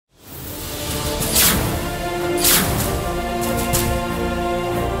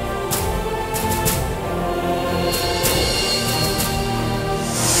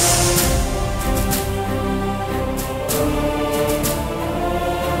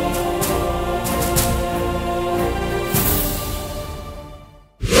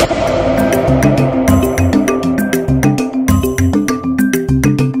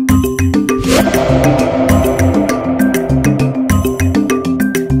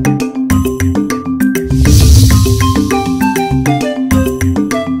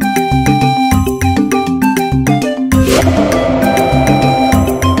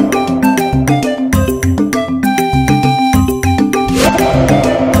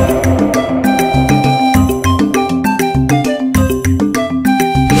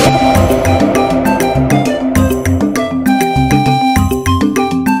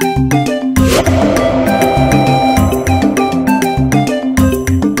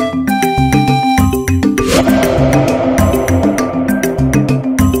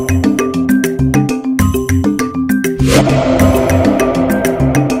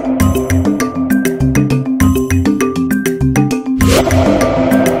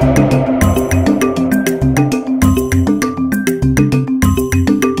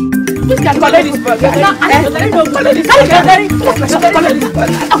Collect this burger. Collect this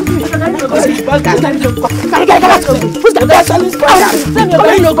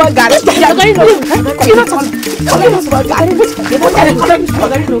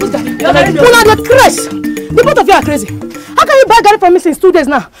The both of you are crazy. How can you buy Gary from me since 2 days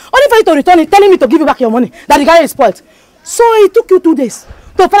now? Only for you to return it, telling me to give you back your money. That the Gary is spoiled. So it took you 2 days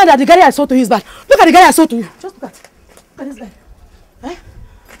to find out that the Gary I sold to you is bad. Look at the Gary I sold to you. Just look at this guy. Eh?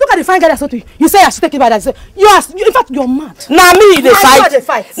 Look at the fine guy I sold to you. You say I should take it by that. In fact, you're mad. Now me they fight.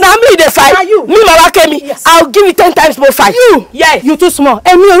 Now me they fight. Now you. Me Mama Kemi. Yes. I'll give you 10 times more fight. You. Yes. You too small.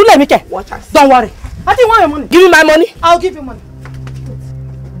 And me, you let me care. Watch us. Don't worry. I think you want your money. Give me my money. I'll give you money.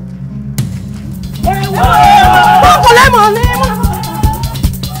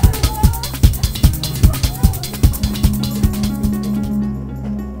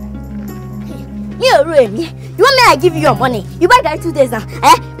 You want me I give you your money? You buy Gary 2 days now.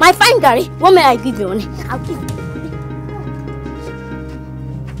 Eh? My fine Gary. Want me I give you money? I'll give you.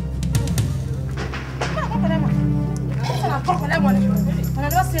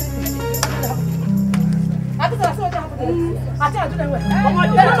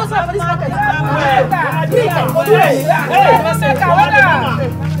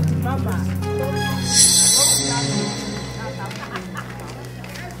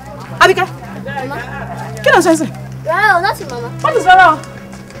 Abika, get on, Sense. Well, nothing, Mama. What is wrong?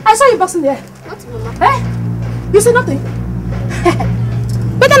 I saw you boxing there. Nothing, Mama. Eh? You see nothing?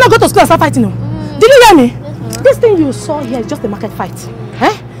 Better not go to school and start fighting. No. Did you hear me? Yes, this thing you saw here is just a market fight.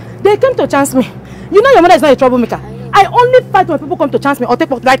 Eh? They came to chance me. You know your mother is not a troublemaker. I only fight when people come to chance me or take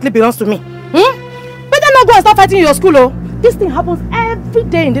what rightly belongs to me. Better not go and start fighting in your school. Oh. This thing happens every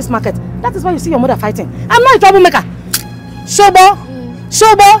day in this market. That is why you see your mother fighting. I'm not a troublemaker. Shobo.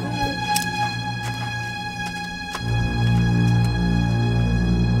 Shobo.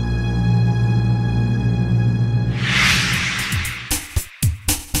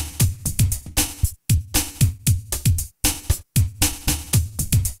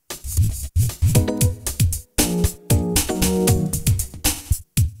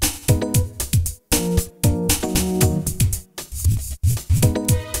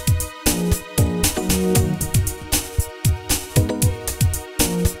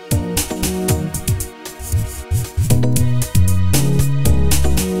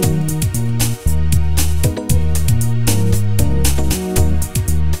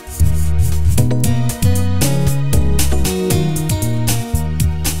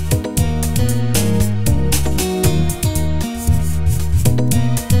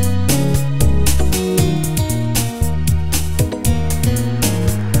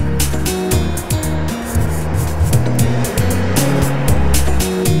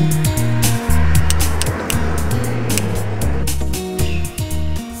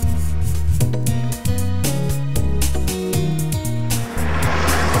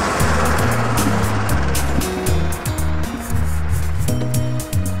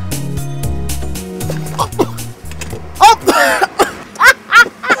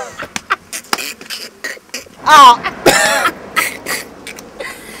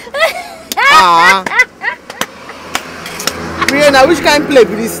 Brianna, which kind of play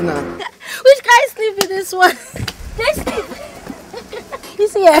be this now? Which kind of sleep is this one? They sleep. You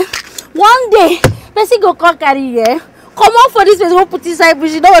see, one day, person go come carry here. Come on for this place, go put inside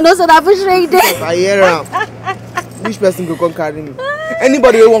bush. You don't know so that bush right there. I hear am. Which person go come carry me?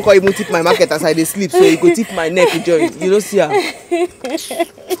 Anybody who won't even tip my market as I dey sleep, so you go tip my neck and join. You don't see her. I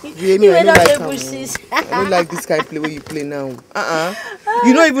don't like this kind of play where you play now.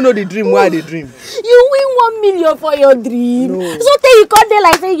 You don't even know the dream why they dream. You win 1 million for your dream. No. So tell you come there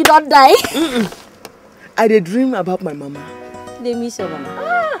like say you don't die. I dey dream about my mama. They miss your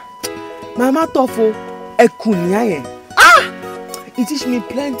mama. Mama Tofo Ekunya. He teach me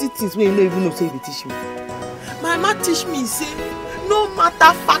plenty things when you don't even know say they teach me. My mama teach me say no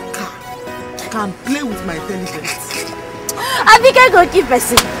matter fucker can play with my intelligence. I think I go keep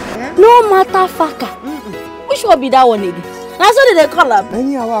person. Yeah? No matter fucker. Which one be that one again? That's what they call her.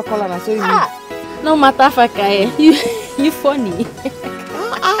 Any hour call her, so you no matter fucker. You funny.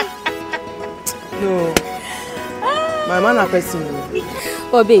 No. My man a person.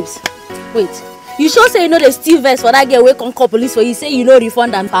 But babes, wait. You sure say you know the steal vest for that girl wey come call police for you say you know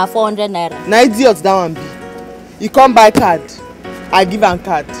refund and for 400 naira. Na idiot that one be. He come buy card. I give him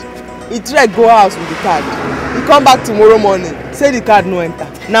card. He try go house with the card. He come back tomorrow morning. Say the card no enter.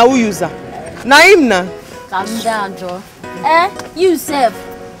 Now who use her? Na him na. Calm down, Joe. You self.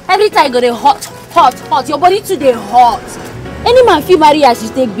 Every time you go dey hot. Your body too dey hot. Any man feel marry as you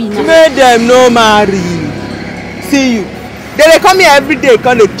take be now. Make them no marry. See you. They come here every day,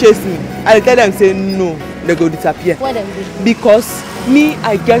 come they chase me. I tell them say no, they go disappear. What them do? Because me,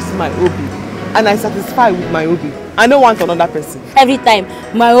 I get my hobby, and I satisfy with my hobby. I don't want another person. Every time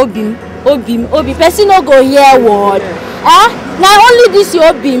my hobby. Person no go hear word. Now only this your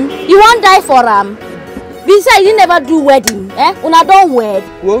hobby. You won't die for him. Besides, you never do wedding. Una don't wed.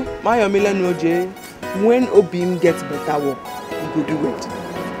 Well, my Inojie, when Obim gets better work, you go do it.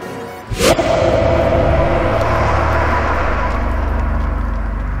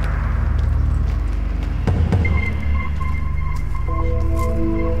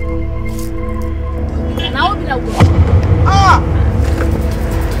 Now Obim go.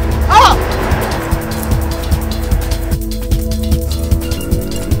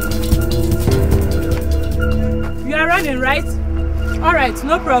 You are running, right? Alright,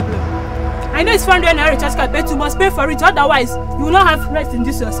 no problem. I know it's 400 naira recharge card, but you must pay for it, otherwise you will not have rest in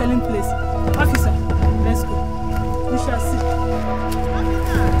this your selling place. Officer, let's go. We shall see.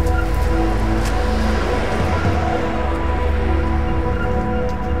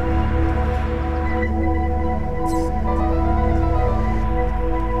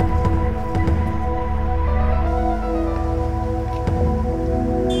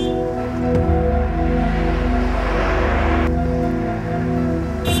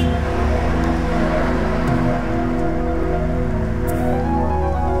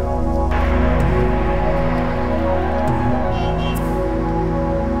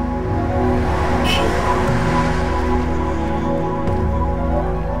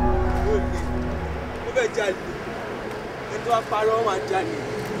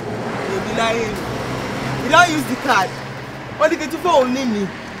 You don't use the card. Only get you for only me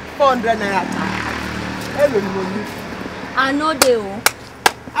 400 naira. Hello, money. I know they will.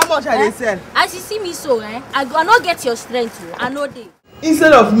 How much are they sell? As you see me so, I not get your strength. I know they.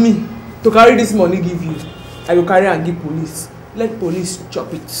 Instead of me to carry this money give you, I will carry and give police. Let police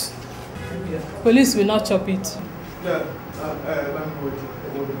chop it. Police will not chop it. Yeah,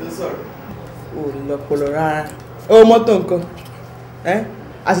 sorry. Oh, Motonko.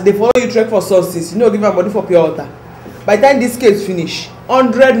 As they follow you trek for sources, you know, give my body for pure water. By the time this case finish,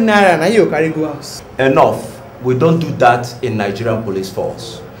 100 naira and you carry go house. Enough. We don't do that in Nigerian police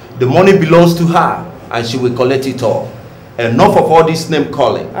force. The money belongs to her and she will collect it all. Enough of all this name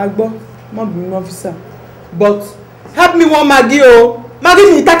calling. Agbo, mom be officer. But help me one Maggie oh.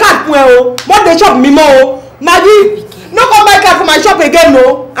 Maggie ni takat pun oh. What they chop me more oh. Maggie, no come buy card for my shop again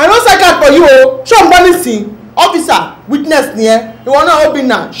no. I no sell card for you oh. Show me sing. Officer, witness near. You wanna open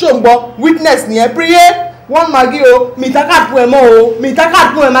now? Show me witness near. Pray. One Maggie oh. Me takat pun mo oh. Me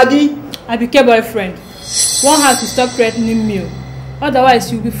takat pun Maggie. Abike boyfriend, one hand to stop threatening me.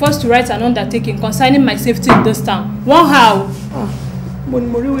 Otherwise, you'll be forced to write an undertaking concerning my safety in this town. One how?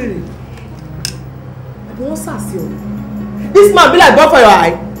 This man be like God for your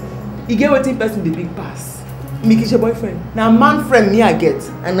eye. He get waiting person the big pass. Me kiss your boyfriend. Now man friend me I get,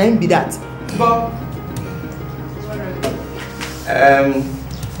 and I be that. But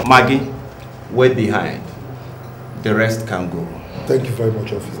Maggie, wait behind. The rest can go. Thank you very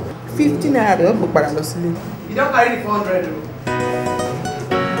much, officer. 50 naira don't book para lo sleep. You don't carry the 400 though.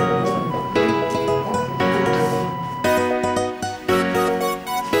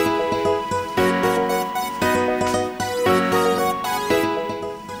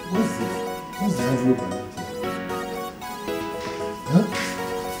 What's the envelope? Huh?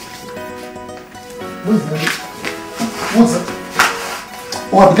 What's that? What's that?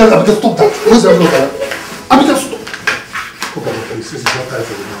 Oh, Abika, stop that. Where's the envelope? Abika, stop. Okay, please, this is not time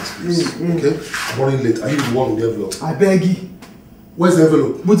for the dance, please. Okay? I'm running late. Are you the one with the envelope? I beg you. Where's the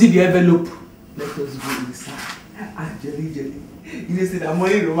envelope? Put the envelope. Let us go inside. Jelly. You just say that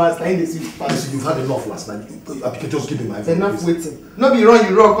money romance lying the sweet past. Listen, you've had enough last night. Abika, just give me my envelope. Enough waiting. No be run,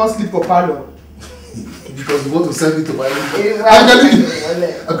 you run, come sleep for parlor. Because you want to send me to my envelope.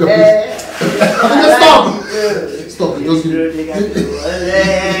 Okay, please. Abika, stop! Stop, just give me. I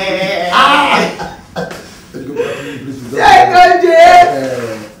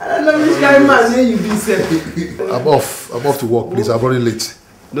don't know which kind of man you be, sir. I'm off to work, please. I'm running late.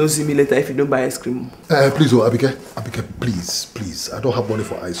 Don't see me later if you don't buy ice cream. Please, Abike, please. I don't have money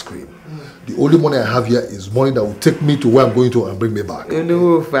for ice cream. The only money I have here is money that will take me to where I'm going to and bring me back. You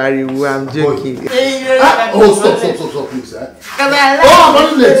know, Fari, I'm joking. Stop, please. I'm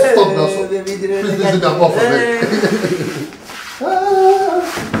running late. Stop now, stop. Please, I'm off of it.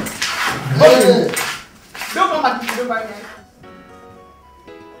 Don't come back, don't buy me.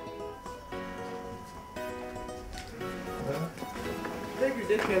 Take you,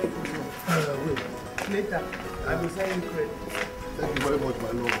 take care. Wait. Later, I will send you credit.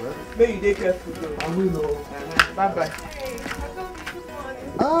 my love, eh? May you take careful though. I will know. Bye-bye.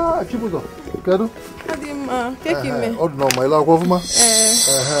 Ah, keep it on. Kado? Adima, take me. Oh no, my love, what ma?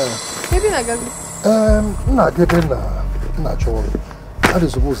 Maybe na gabi. Na getting na chore. I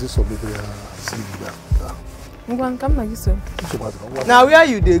just suppose this will be sleep. Ngwan come na giso. Now where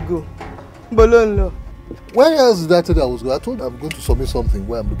you dey go? Bolonlo. Where else did I tell you I was going? I told you I'm going to submit something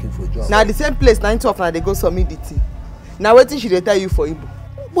where I'm looking for a job. Now the same place 9:12 now they go submit the thing. Now waiting she dey tell you for Igbo.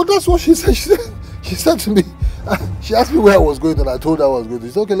 But that's what she said. She said to me. She asked me where I was going and I told her I was going to.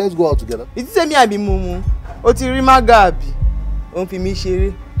 She said, okay, let's go out together. It say me I be mumu. O ti rí magabi. O fi mi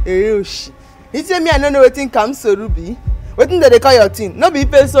ṣeré. Ere oshi. It say me I no know wetin come sorubi. Wetin they call your thing? No be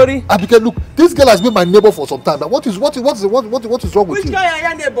pay sorry. Abike, look, this girl has been my neighbor for some time. Now, what is wrong with you? Which guy are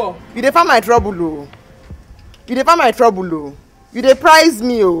your neighbor? You dey find my trouble, oh. You dey find my trouble, oh. You dey prize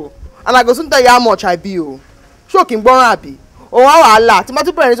me, oh. And I go soon tell you how much I be, oh. Shocking born happy. Oh, Allah.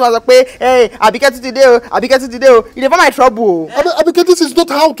 Tomato parents was like, hey, Abike today, oh. Abike today, oh. You dey find my trouble, oh. Abike, this is not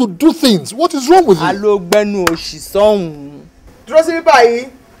how to do things. What is wrong with you? Hello, Benu, she song. Trust me,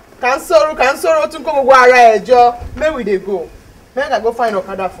 bye. Can sorrow to come go ara ejo. May we dey go. May I go find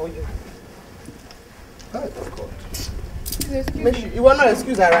Okada for you. Oh God. Make sure you want no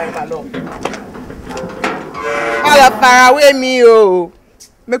excuse around my love. All far away me oh.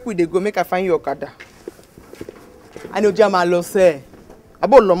 Make we dey go make I find you Okada. I know Jama lo say.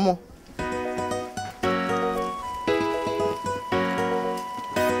 Abo lomo.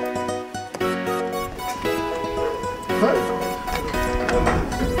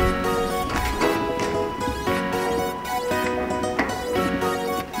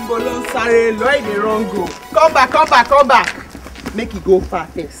 Sorry, Lloyd the wrong go. Come back. Make it go far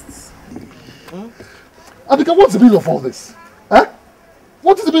first. Abika, what's the meaning of all this? Huh?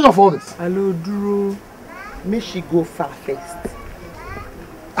 What is the meaning of all this? Hello, Duro. Make she go far first.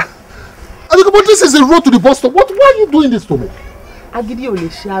 Abika, but this is the road to the bus stop. Why are you doing this to me? Agidi o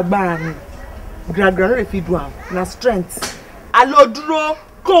le se agbára ni. Gragra no le fi do am. Na strength. Hello, Duro.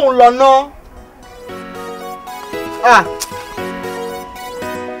 Ko n lọ ná. Ah.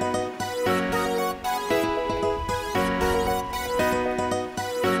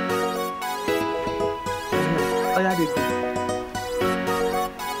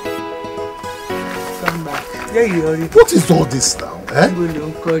 What is all this now? Eh?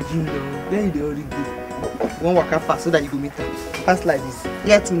 One waka pass so that you go meet her. Pass like this.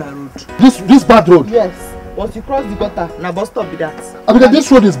 Get to the road. This bad road? Yes. Once you cross the gutter, now bus stop be that. I mean,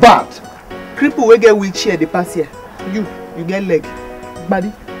 this road is bad. Cripple will get wheelchair, they pass here. You get leg.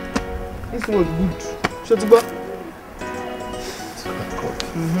 Buddy. This road good. Show to go.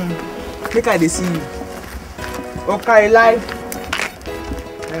 Make I see you. Okay, life.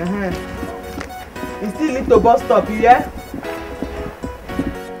 You still need to bus stop, you hear?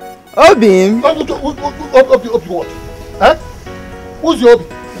 Obim. Obi what? Eh? Who's your Obi?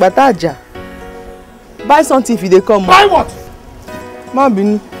 Bataja. Buy something if you dey come. Buy what?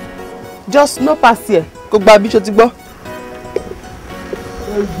 Mabini. Just no pass here. Go babi ṣó ti gbọ́.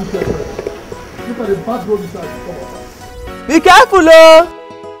 Look at the bad road inside. Come on. Be careful, oh.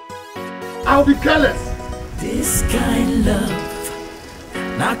 I'll be careless. This kind love,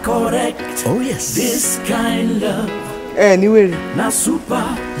 not correct. Oh yes. This kind love. Anyway. Na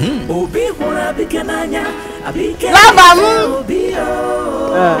super. Obi hora bikenanya. Lava mu.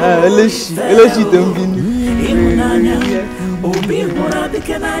 Eleshi tó ń bínú. Obi hora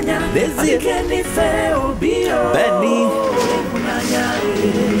bikenanya. Bezikeni fe obi o. Beni.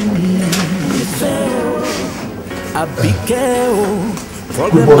 Abike o.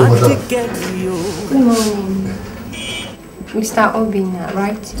 Good morning, madam. Good morning. Mr. Obina,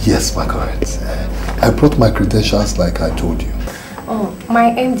 right? Yes, my correct. I brought my credentials like I told you. Oh,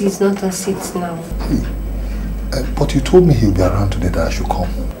 my MD is not on seat now. Hey, but you told me he'll be around today that I should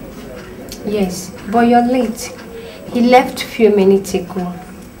come. Yes, but you're late. He left a few minutes ago.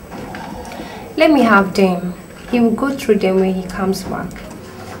 Let me have them. He will go through them when he comes back.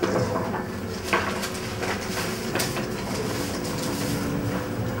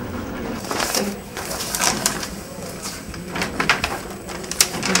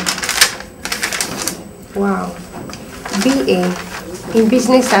 Wow. BA in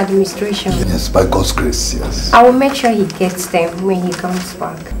business administration. Yes, by God's grace, yes. I will make sure he gets them when he comes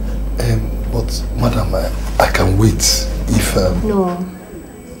back. But madam, I can wait if... No,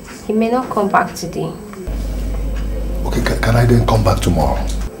 he may not come back today. Okay, can I then come back tomorrow?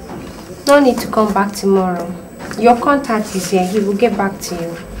 No need to come back tomorrow. Your contact is here. He will get back to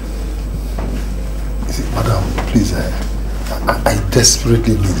you. See, madam, please, I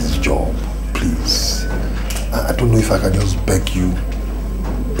desperately need this job. Please. I don't know if I can just beg you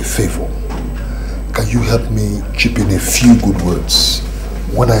a favor. Can you help me chip in a few good words?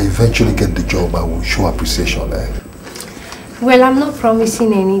 When I eventually get the job, I will show appreciation. Well, I'm not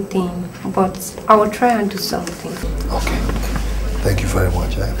promising anything, but I will try and do something. Okay. Thank you very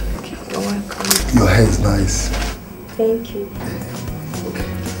much. Okay, you're welcome. Your hair is nice. Thank you. Okay.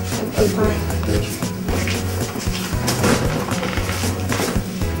 Okay, bye. Thank you.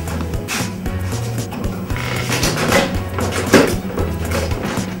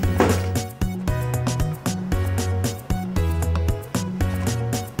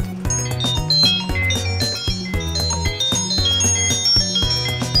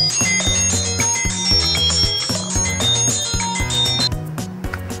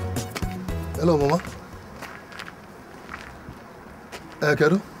 Hello, Mama.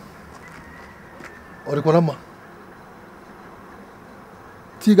 Kedu? Orikonama.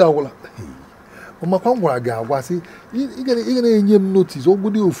 Tiga wala. Mama kwangwa ga agwa si you gonna enye m notice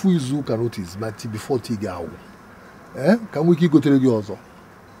ogudi ofu izu ka notice but before tiga awu. Can we go to the ozo?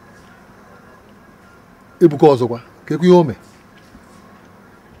 Ebuka ozo kwa. Keku yome.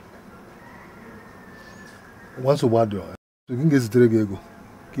 Once a while, you can get to ego.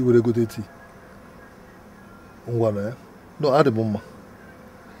 Ki were go to tea. Ngwana, no, at the moment.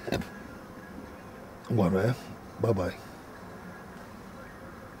 Ngwana, bye bye.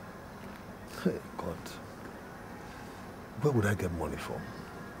 Hey, God. Where would I get money from?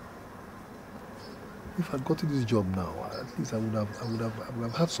 If I'd gotten this job now, at least I would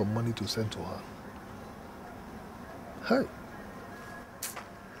have had some money to send to her. Hey.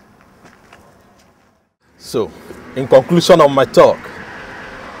 So, in conclusion of my talk,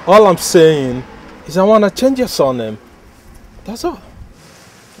 all I'm saying is I want to change your surname. That's all.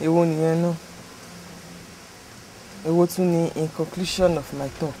 It won't, you know. It was in conclusion of my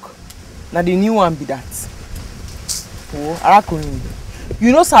talk. Now the new one be that. Oh, Arakuni,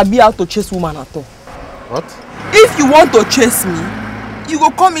 you know sabi how to chase woman at all. What? If you want to chase me, you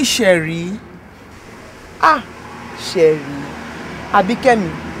go call me Sherry. Ah, Sherry. Abikemi,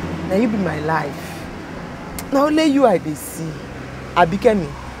 now you be my life. Now only you I dey see. Abikemi,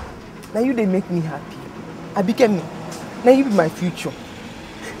 now you they make me happy. Abikemi, now you be my future.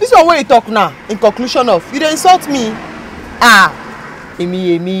 This one where you talk now, in conclusion of, you dey insult me. Ah,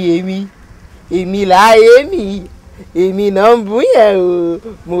 Emi la Emi nambuye o,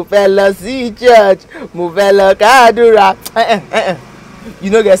 mo fẹ́ lọ sí church, mo fẹ́ lọ kádùrá. You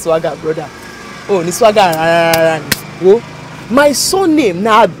no get swagger, brother. Oh, ni swagger rárá ni. Wo, my surname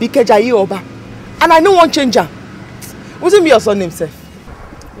na Abikejaye Oba, and I no wan change am. Wetin be your surname sef?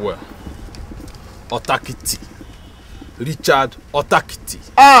 Well, Otakiti. Richard Otakiti.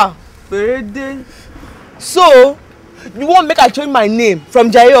 Ah, Perede. So, you want make I change my name from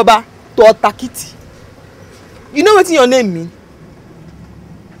Jaye Oba to Otakiti? You know what your name mean?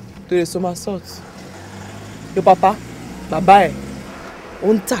 To the somersault. Your papa, Baba,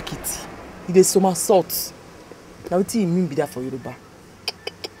 on Takiti. He dey somersault. Now what you mean be that for Yoruba?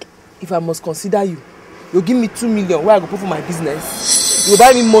 If I must consider you, you give me 2 million where I go put for my business. You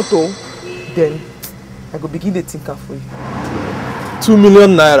buy me motor, then I go begin the thinker for you. 2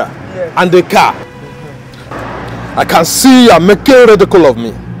 million naira. Yeah. And the car. I can see you are making ridicule of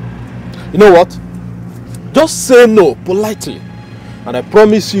me. You know what? Just say no politely, and I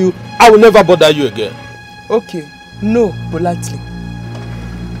promise you I will never bother you again. Okay, no politely.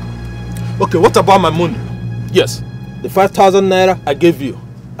 Okay, what about my money? Yes, the 5,000 naira I gave you.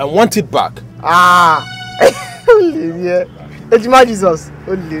 I want it back. Ah, Olivia, Ejima Jesus,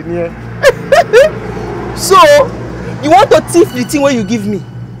 Olivia. So, you want to thief the thing where you give me?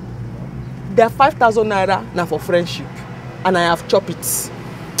 There are 5,000 naira now for friendship, and I have chopped it.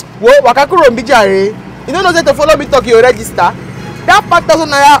 Whoa, Wakakuro Mbijare. You don't know that to follow me talk, you register. That 5,000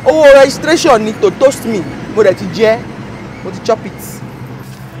 naira registration need to toast me. But that you chop it.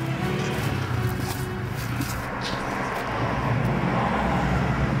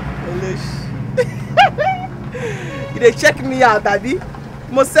 You dey check me out, Abi.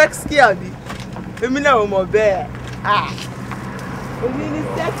 Mo sexy, Abi. Emi na o mo be. Ah. Emi ni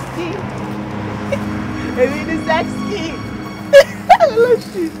sexy. Emi ni sexy.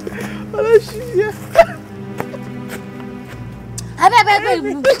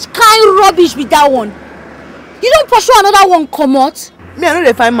 Which kind rubbish be that one? You don't pursue another one, come out? Me, I know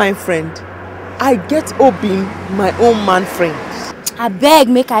they find my friend. I get Obim, my own man friend. I beg,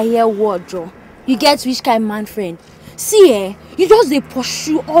 make I hear word, Joe. You get which kind man friend? See, you just they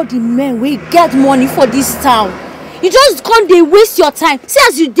pursue all the men wey get money for this town. You just can't they waste your time. See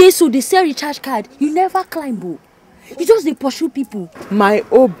as you dey so they sell recharge card. You never climb, bro. You just they pursue people. My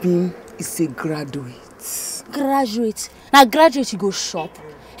Obim is a graduate. Graduate. Now graduate you go shop.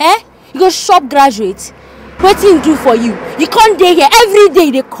 You go shop graduate. Wetin him do for you? You can't dey here every day.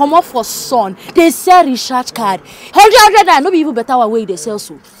 They come up for sun. They sell recharge card. 100 naira. No be even better way they sell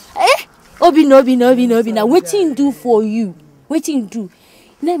so. Obi no. Now wetin him do for you? Wetin him do?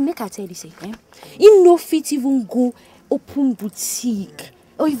 Now make I tell you say, him no fit even go open boutique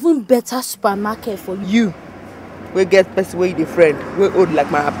or even better supermarket for you. You, we get person where you the friend, we old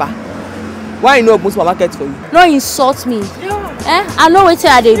like my papa. Why you no open supermarket for you? No insult me. I know what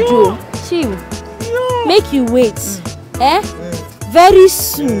I dey do. Chill. Make you wait. Very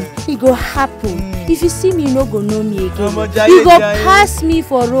soon it go happen. If you see me, you no go know me again. You go pass me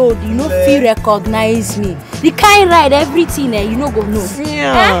for road, you no feel recognize me. The kind ride, everything, you no go know.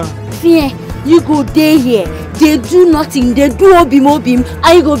 Fear. You go dey here, they do nothing, they do obim,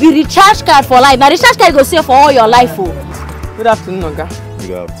 and you go be recharge card for life. Now recharge card you go save for all your life. Good afternoon, Oga.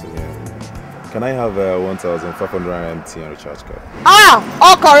 Good afternoon. Can I have 1,500 MT on recharge card?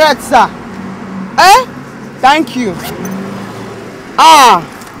 All correct, sir. Thank you.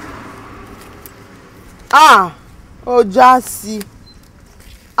 Ojasi.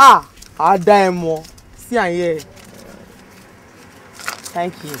 Adaemo. See and here.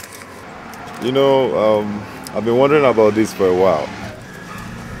 Thank you. You know, I've been wondering about this for a while.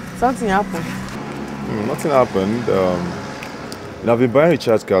 Something happened? Nothing happened. I've been buying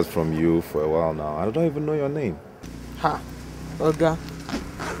recharge cards from you for a while now. I don't even know your name. Oga.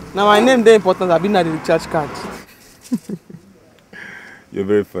 Now my name is important. I've been at the recharge card. You're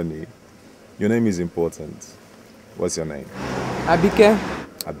very funny. Your name is important. What's your name? Abike.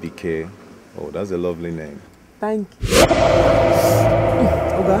 Abike. Oh, that's a lovely name. Thank you.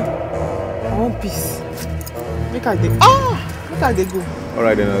 Oga, I want peace. Make I dey go.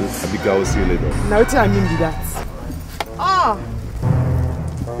 Alright then, Abike, I will see you later. Now what I mean by that?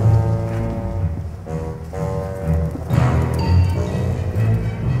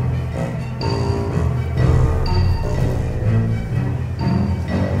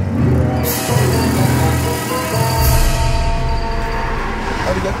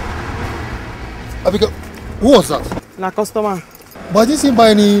 Abike, who was that? Na customer. But I didn't see him buy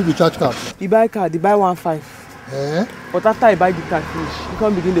any recharge card. He buy card, he buy 1.5. But after he buy the card finish, he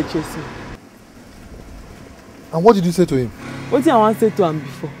can't begin to chase me. And what did you say to him? What did I want to say to him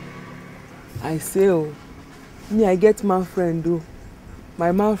before? I say, me I get man friend though.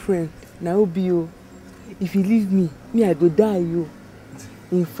 My man friend, na Obi o. If he leave me, I go die yo.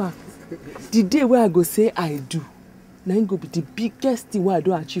 In fact, the day where I go say I do, now it go be the biggest thing where I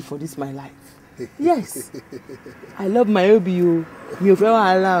don't achieve for this my life. Yes, I love my Obi o. Mi ò fẹ́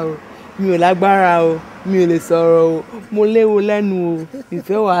wàhálà o. Mi ò lágbára o. Mi ò lè sọ̀rọ̀ o. Mo léwu lẹ́nu o. Mi ò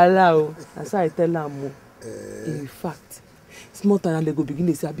fẹ́ wàhálà o. That's why I tell am o. In fact, small time they go begin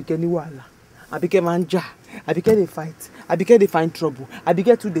to say Abike ni wàhálà. Abike man ja. Abike dey fight. Abike dey find trouble.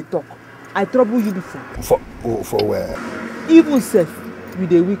 Abike too dey talk. I trouble you before. For where? Even self, you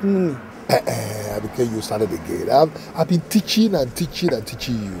dey weaken me. Abike, you started again. I've been teaching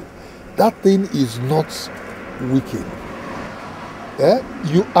you. That thing is not wicked.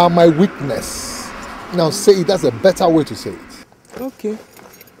 You are my weakness. Now say it. That's a better way to say it. Okay.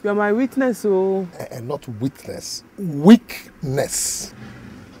 You are my weakness, so... not weakness. Weakness.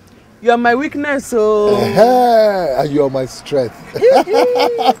 You are my weakness, so... And you are my strength.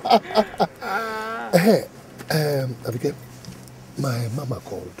 Abike, my mama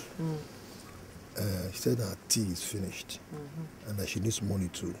called. She said her tea is finished. And that she needs money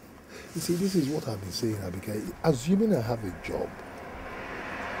too. You see, this is what I've been saying, Abike. Assuming I have a job,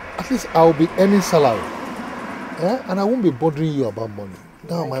 at least I'll be earning salary. And I won't be bothering you about money.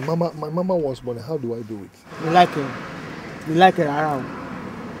 Now my mama wants money. How do I do it? You like it around.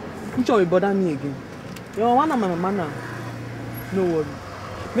 Which one will bother me again? You're one of my mama now. No worry.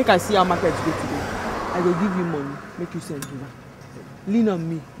 Make I see how market go today. I will give you money. Make you send you back. Lean on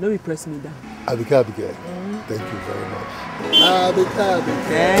me. Don't press me down. Abike. Thank you very much.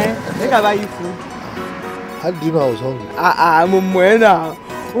 Abike. Make I buy you food. How did you know I was hungry? I'm a moena.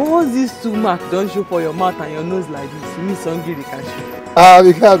 Once these two marks don't show for your mouth and your nose like this, you need hungry they can show.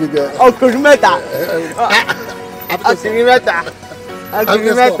 Abike. Oh, Kurimeta. Kurimeta. I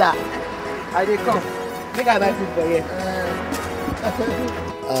dey come. Make I buy food for you.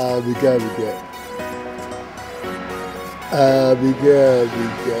 Abike.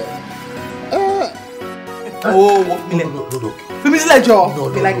 Oh, no. Finish like Joe.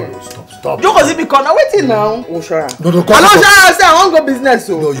 No, stop. You cause it be corner waiting now. Oh, sure. No, I say I won't go business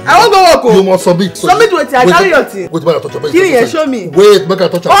so. No, I won't go work. You must submit. Submit wait, I carry your thing. Wait, make I touch your Here, show me. Wait, make I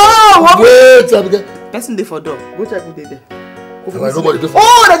touch your wait, Abike. Person dey for door. Go check who dey there. Nobody dey for.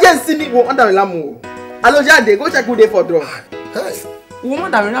 Oh, they just see me go under the lamu. Aloja dey. Go check who dey for door. Hey.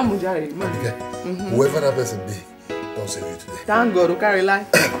 Woman that will not Mujari. Whoever that person be, don't save you today. Thank God, okay, rely.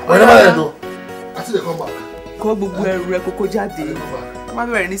 Whenever I go, I see they come back. Kó gbogbo ẹrù ẹ kókó jáde. Má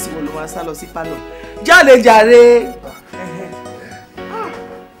bẹ̀rẹ̀ ní ìsìnkú ló máa sá lọ sí pálọ̀. Jáde jàre.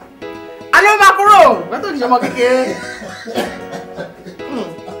 Alẹ́ máa kúrò. Wọ́n tó ní ọmọ kékeré.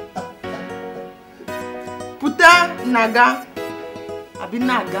 Puta naga. Àbí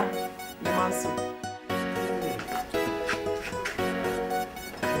naga ni máa ń sọ.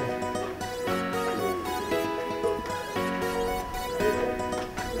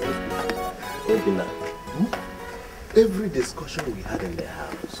 Every discussion we had in the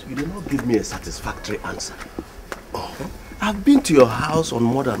house, you did not give me a satisfactory answer. I've been to your house on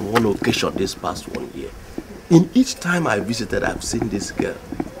more than one occasion this past 1 year. In each time I visited, I've seen this girl.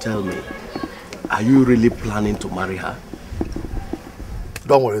 Tell me, are you really planning to marry her?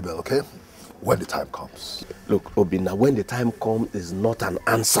 Don't worry, Belle, okay? When the time comes. Look, Obinna, when the time comes is not an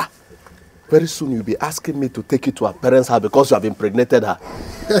answer. Very soon you'll be asking me to take you to her parents' house because you have impregnated her.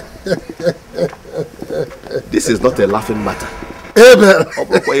 This is not a laughing matter. Amen.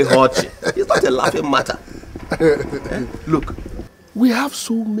 It's not a laughing matter. Look, we have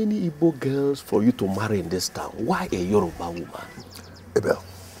so many Igbo girls for you to marry in this town. Why a Yoruba woman? Abel,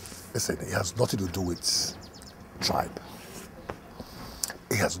 listen, it has nothing to do with tribe.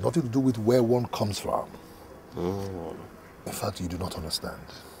 It has nothing to do with where one comes from. In fact, you do not understand.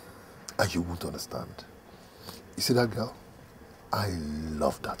 And you won't understand. You see that girl? I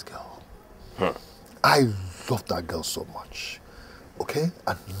love that girl. I love that girl so much. Okay?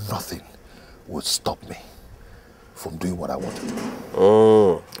 And nothing will stop me from doing what I want to do.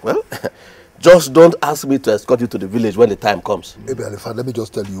 Well, just don't ask me to escort you to the village when the time comes. Maybe, in fact, let me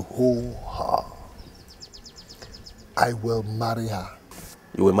just tell you who her. I will marry her.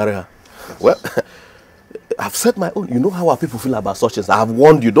 You will marry her? Well, I've said my own. You know how our people feel about such things. I have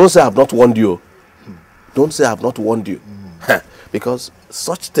warned you. Don't say I have not warned you. Don't say I have not warned you. Because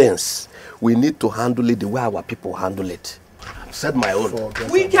such things, we need to handle it the way our people handle it. I've said my own.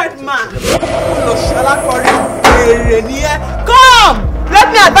 Wicked man. Come!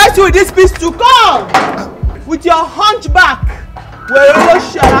 Let me advise you with this piece to come! With your hunchback.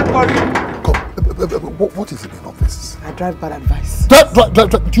 What is the meaning of this? I drive bad advice. Do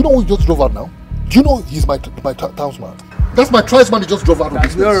you know who just drove out now? Do you know he's my townsman? That's my tribesman. He just drove out of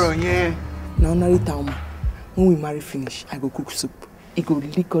this place. Yeah. Now, townman. When we marry finish, I go cook soup. He go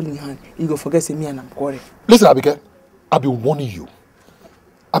lick all in hand. He go forget me and I'm quarry. Listen, Abike, I've been warning you.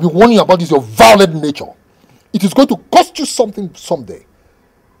 I've been warning you about this your violent nature. It is going to cost you something someday.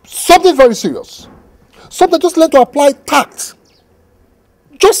 Something very serious. Something just learn to apply tact.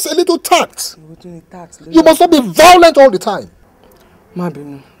 Just a little tact. You must not be violent all the time.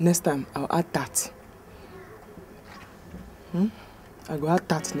 Mabino, next time I'll add that. I go add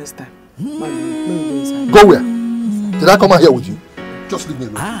that next time. Go where? Did I come out here with you? Just leave me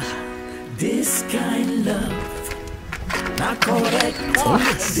alone. This kind love, not correct.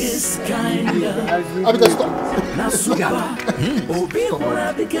 This kind love. Abike, stop. Na super. Obi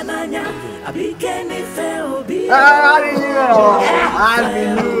hura bikenanya, abikeni fe obi.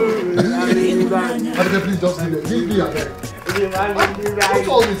 Abike, please just leave me. Leave me again. What's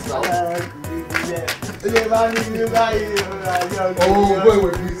all this now? Oh,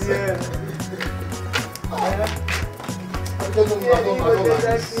 wait, please. I don't like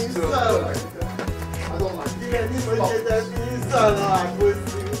this. I don't like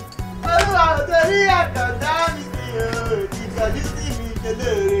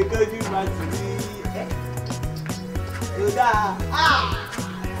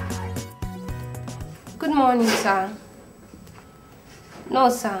Good morning, sir. No,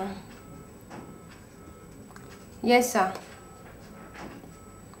 sir. Yes, sir.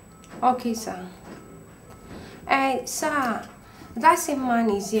 Okay, sir. Sir, that same man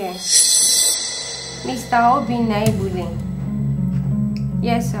is here. Mr. Obinna.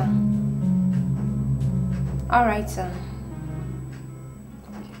 Yes, sir. All right, sir.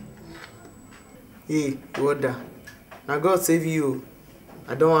 Hey, Woda. Now God save you.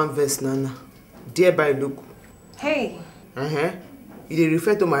 I don't want verse, Nana. Dear by look. Hey. You dey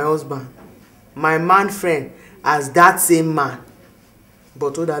refer to my husband, my man friend, as that same man.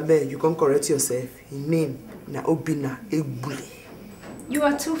 But Oda Bear, you come correct yourself. His name na Obinna Egbule. You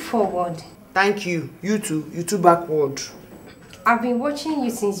are too forward. Thank you. You too. You too backward. I've been watching you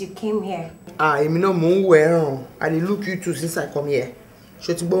since you came here. I dey look you too since I come here.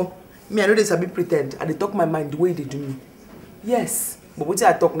 Shotibo, me I know they sabi pretend. I dey talk my mind the way they do me. Yes, but what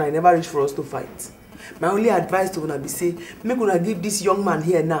I talk now, I never reach for us to fight. My only advice to una be say, make una give this young man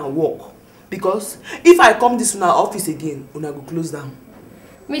here now work. Because if I come this una office again, una go close down.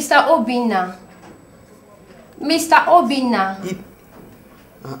 Mr. Obinna. Mr. Obinna.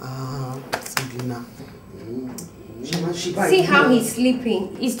 Obinna. See how he's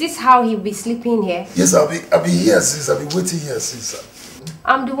sleeping. Is this how he'll be sleeping here? Yes, I'll be here, sis. I'll be waiting here, sis.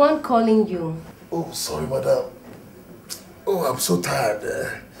 I'm the one calling you. Oh, sorry, madam. Oh, I'm so tired.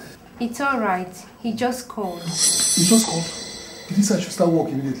 It's alright. He just called. He just called? Did he say I should start work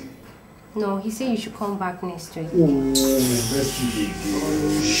immediately? No, he said you should come back next week. Oh, next week again.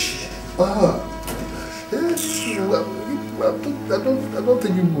 I don't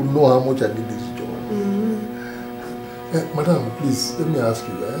think you will know how much I need this job. Madam, please, let me ask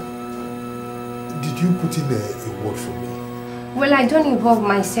you, did you put in a word for me? Well, I don't involve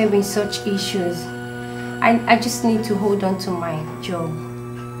myself in such issues. I just need to hold on to my job.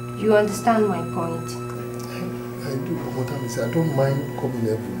 You understand my point? I do, but madam, I don't mind coming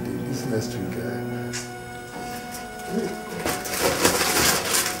every day. This next week.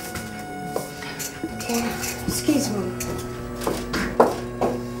 Okay, excuse me.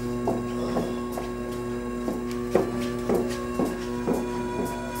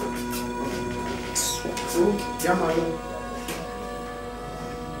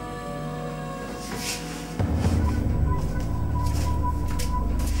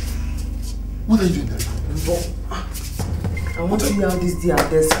 What are you doing there? I want to see how this day and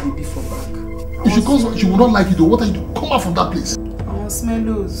desk will be for back. If you come, you will not like it though. What are you doing? Come out from that place. I want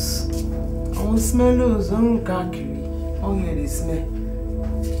smellos. Don't look at you. Oh yeah, they smell.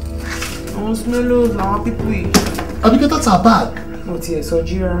 I want smellos. I want people eat. Abike, that's our bag. Not here,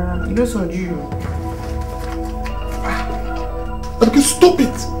 Sojira. You know Sojira. Abike, stop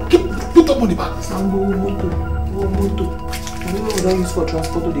it. Put up on the bag. Moto. You know what I use for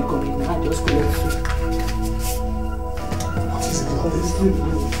transport to the community. I just collect food. What is it?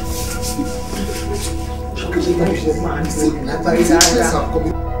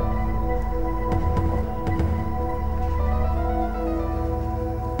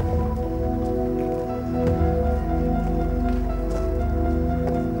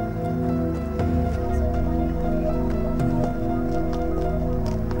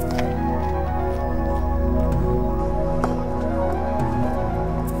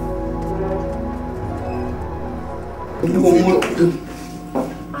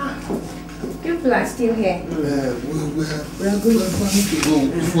 People are still here. We are going to go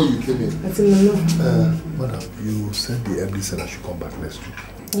before you came in. Madam, you said the MD said I should come back next week.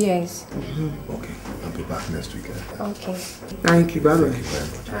 Yes. Okay, I'll be back next week. Okay. Thank you, brother. Thank you very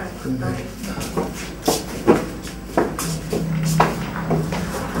much.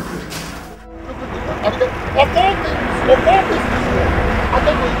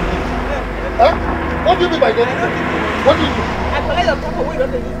 What do you mean by that? What do you do? I collect your transport. We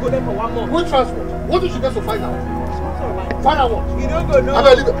don't go there for 1 month. Which transport? What did you get to find out? Find out what? You don't go, no.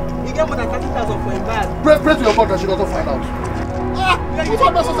 You get more than 30,000 for a bag. Pray to your God that she doesn't find out. I'm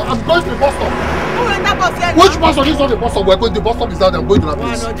going to the bus stop. Which bus stop is not the bus stop? We're going to the bus stop is down there. I'm going to that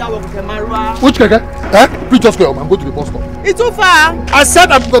place. Which keke? Please just go. I'm going to the bus stop. It's too far. I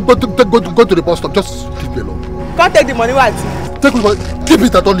said I'm going to the bus stop. Just leave me alone. Can't take the money, what? Take the money. Keep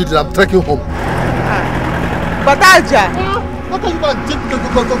it. I don't need it. I'm trekking home. But Aja. What are you going to take?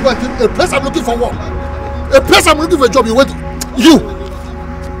 A place I'm looking for work. A place I'm looking for a job. You went to... You.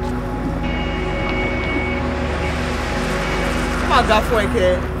 Come on, that for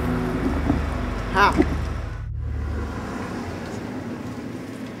okay. Ha.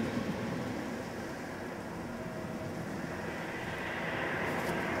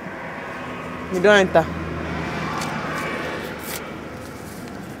 You don't enter.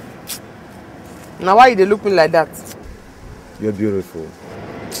 Now why they look me like that? You're beautiful.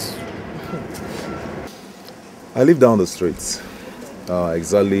 I live down the street,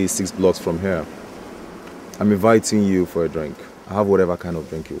 exactly 6 blocks from here. I'm inviting you for a drink. I have whatever kind of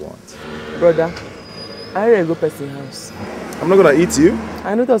drink you want. Brother, I already go person house. I'm not gonna eat you.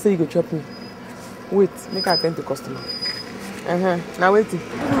 I know that say you go chop me. Wait, make I attend to customer. Now wait. Good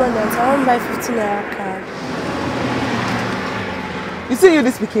morning, I want to buy 15 naira card. You see you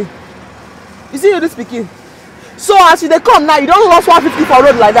this speaking? You see you this speaking? So as they come now, you don't lost 150 for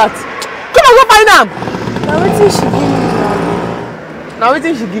road like that. Come on, go find them. Now what did she give me now? Now what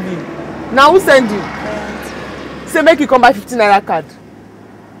did she give you? Now who send you? Say make you come buy 15 naira card.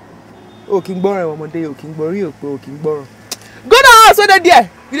 Oh, King Boron one day, oh King Boron, oh King Boron. Go to the house, where they there.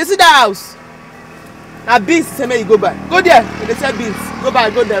 You see that house? Now beans, say make you go buy. Go there, they sell beans. Go buy,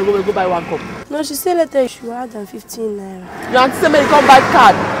 go there, go buy 1 cup. No, she said later she will add 15 naira. Your auntie say make you come buy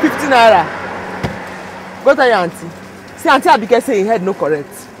card, 15 naira. Go tell your auntie. See auntie Abike say your head no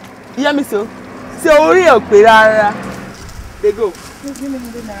correct. You hear me so? Say ori o pe rara. They go. Please give me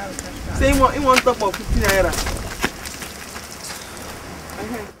 100 naira recharge card. Say you want top of 50 naira.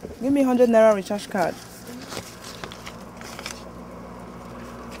 Give me 100 naira recharge card.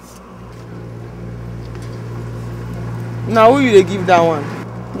 Now who you they give that one?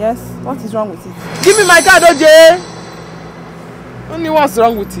 Yes, what is wrong with it? Give me my card, OJ! Only what's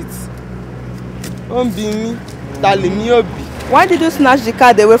wrong with it? Don't be me. Why did you snatch the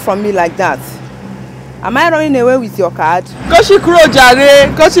card away from me like that? Am I running away with your card? Koshi Kuro, Jare!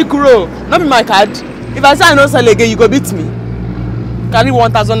 Koshi Kuro! Not be my card. If I say I don't sell again, you go beat me. Carry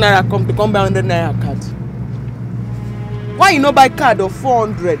 1,000 naira come to come buy 100 naira card. Why you no buy card of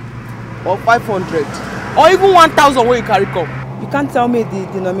 400 or 500 or even 1,000 where you carry come? You can't tell me the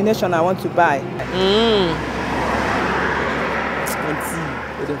denomination I want to buy. Auntie,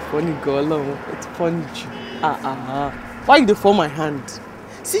 you're a funny girl. It's funny. Why you dey for my hand?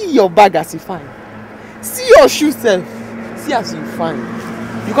 See your bag as you fine. See your shoes self. See as you fine.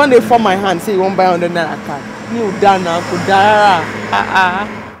 You can't dey for my hand say you won't buy 100 naira card.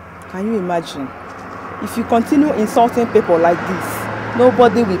 Can you imagine? If you continue insulting people like this,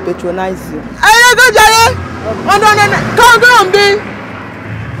 nobody will patronize you. Hey, go Jare! Oh no. Come on, be.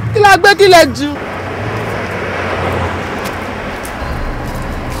 Kill I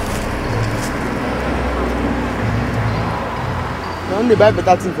only buy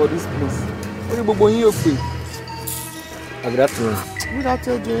better thing for this place. Good afternoon. Good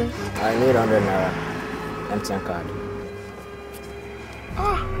afternoon. I need 100 naira MTN card.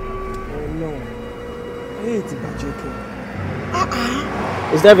 Oh no. I hate it, but joking.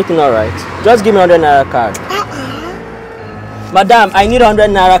 Is everything alright? Just give me 100 naira card. Madam, I need 100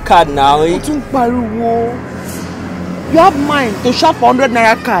 naira card now. You have mind to shop for 100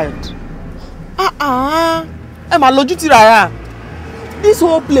 naira card. This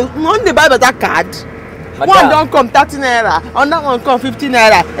whole place, one they buy better card. Madam. One don't come 30 naira, another one come 50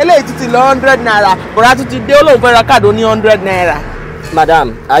 naira. Ele it 100 naira, but at they all over a card only 100 naira.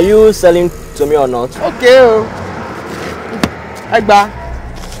 Madam, are you selling to me or not? Okay. Egba.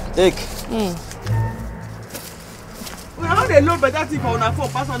 Take. We how they load better thing for una phone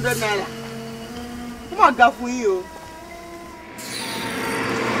pass 100 naira. Come on, go for you.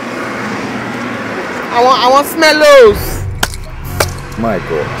 I want smell those. My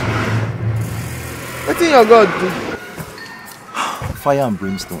God. What did your God do? Fire and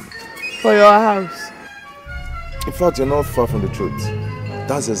brimstone. For your house. In fact, you're not far from the truth.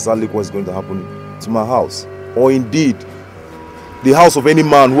 That's exactly what's going to happen to my house. Or indeed, the house of any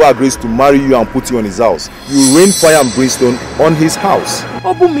man who agrees to marry you and put you on his house. You rain fire and brimstone on his house.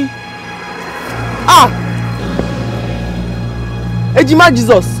 Obumi. Ejima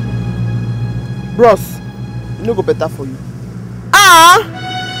Jesus. Bros, it no go better for you.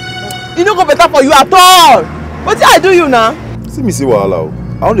 It no go better for you at all. What did I do you now? See me see wahala.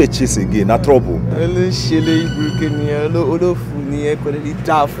 I want to chase again, not trouble. So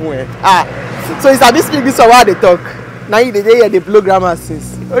it's a bit speak this or what they talk. Now you dey hear the blow grammar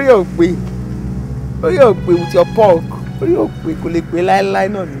since. With your pork.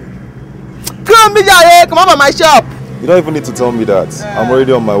 Come on my shop. You don't even need to tell me that. I'm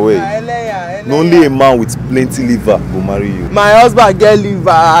already on my way. Only a man with plenty liver will marry you. My husband get liver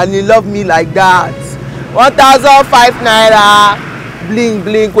and he love me like that. 1,005 naira. Bling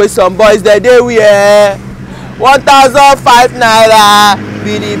bling with some boys that they wear. 1,005 naira.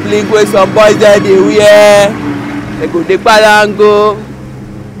 Bidi bling with some boys that they wear. They go take palango.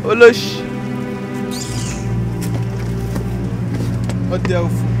 Olosh. Hotel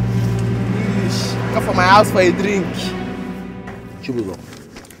food. English. Come for my house for a drink. Njubigbo,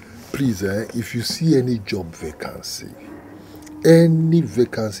 please, if you see any job vacancy, any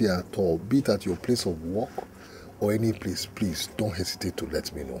vacancy at all, be it at your place of work or any place, please don't hesitate to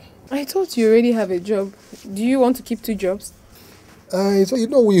let me know. I thought you already have a job. Do you want to keep 2 jobs? So you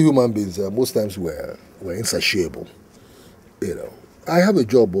know, we human beings, most times we're insatiable. You know, I have a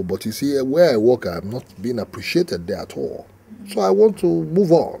job, but you see, where I work, I'm not being appreciated there at all. So I want to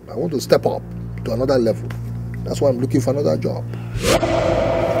move on. I want to step up to another level. That's why I'm looking for another job.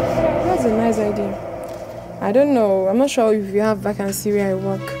 That's a nice idea. I don't know. I'm not sure if you have vacancy where I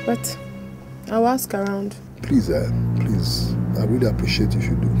work, but I'll ask around. Please, please. I really appreciate if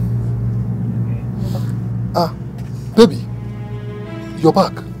you do. Baby, you're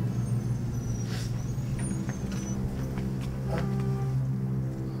back.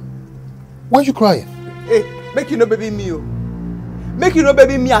 Why are you crying? Hey, make you no baby me, oh. Make you no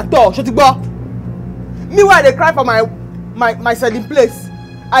baby me at all. Shut up. Me why they cry for my selling place.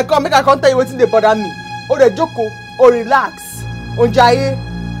 I come tell you what they bother me. They joko, relax. Onjaye,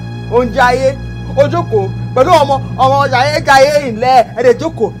 ojoko. But no, Jaye in there, and they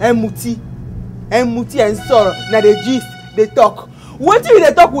joko, and muti, and sorrow. Now they gist, they talk. What do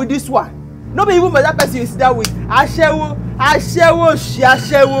they talk with this one? Nobody even but that person you sit down with. Ashewo.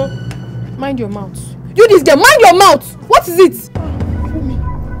 Mind your mouth. You this girl, mind your mouth. What is it?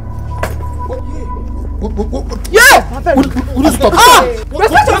 Yeah! Will you stop this?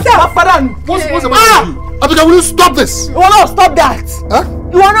 Respect yourself! What's the matter with you? Abigail, will you stop this? You wanna stop that? Huh?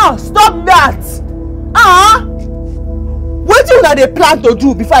 You wanna stop that? What do you know they plan to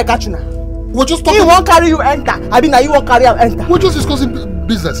do before I catch you now? We're just talking. He won't carry you enter. I mean, now you won't carry him enter. We're just discussing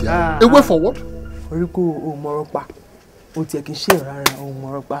business here. A way forward.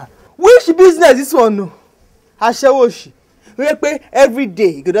 Which business this one no? Ashewoshi. Every day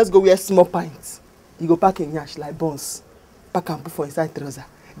you go just go wear small pints. You go pack in yash like buns. Pack and put for inside trouser.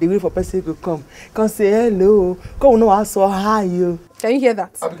 They wait for person to come say hello. Come no I saw hi you. Can you hear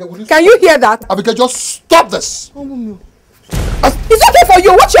that? Abigail, can you hear that? Abigail, just stop this. It's okay for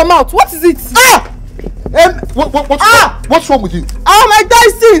you. Watch your mouth. What is it? What's wrong with you? My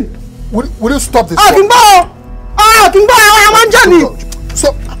Tyson. Will you stop this? Kimbo, I want Johnny.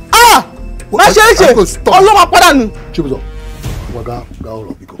 Stop. My Cheche. Allah ma pada nu. Chibuzo. Waga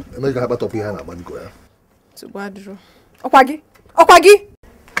gaolo biko. Emeka haba top here na baniko ya. Tubadro. Okwagi.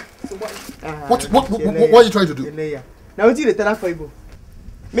 What are you trying to do? Now what you dey tell am for Igbo?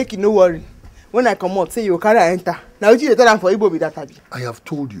 Make you no worry. When I come out, say you carry enter. Now what you dey tell am for Igbo be that abi? I have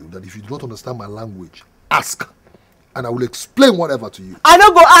told you that if you do not understand my language, ask, and I will explain whatever to you. I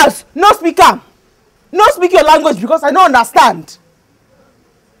don't go ask. No speak am. No speak your language because I don't understand.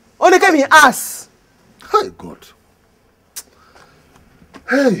 Only came here ask. Hey God.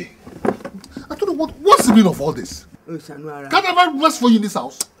 Hey, I don't know what's the meaning of all this. Can't I find rest for you in this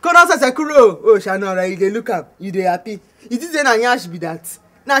house? Come on, Sekuro. Oh, Shanora, you dey look am, you dey happy. It is na nyash be that.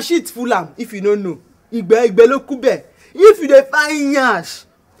 Na shit full am if you don't know. Igbe lo kube. If you dey find nyash,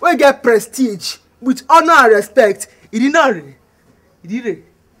 we get prestige with honor and respect. It did not.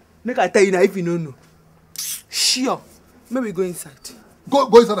 Make I tell you now if you don't know. Sure. Maybe go inside. Go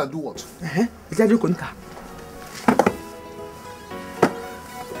inside and do what?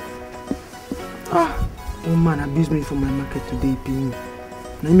 One man abused me for my market today, Pini.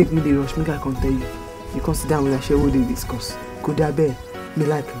 Now you make me the rush, make I can tell you. You come sit down with a share what they discuss. Go there, bear. Me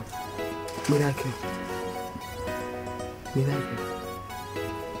like you. Me like you. Me like you.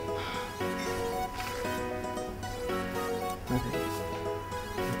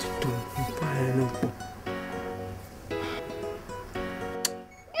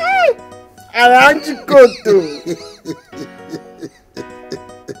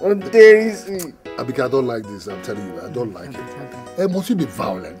 Abigail, I don't like this. I'm telling you, I don't like it. Must you be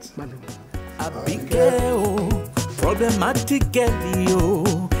violent? Abigail, problematic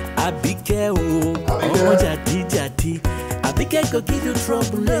girl. Abigail, oh jati. Abigail go give you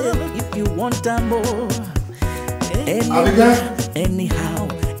trouble if you want them more. Anyhow,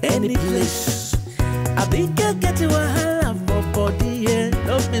 any place. Abigail get you a hell for body, yeah.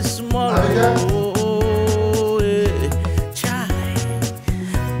 Don't be small.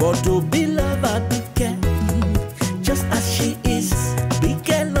 But to be loved, Abigail, just as she is,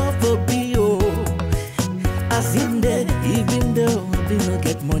 Abigail love will be as in there, even though we don't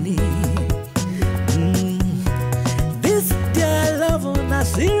get money. This their love, not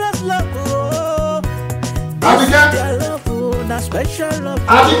serious love, Abigail. Their love, not special love,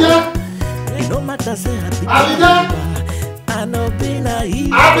 Abigail. No matter say Abigail, I know be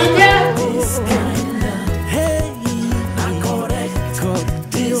naive, Abigail. This kind of hey, I correct.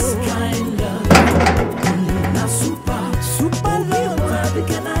 This kind of na super love.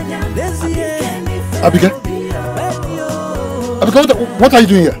 Abigail, what are you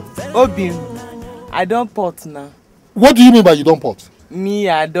doing here? Obim, I don't pot now. What do you mean by you don't pot? Me,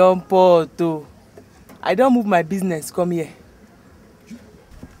 I don't pot too. I don't move my business. Come here.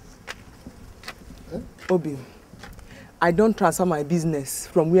 Obim, I don't transfer my business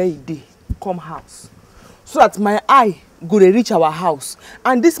from where it did come house, so that my eye go to reach our house,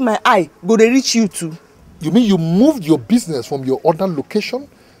 and this my eye go to reach you too. You mean you moved your business from your other location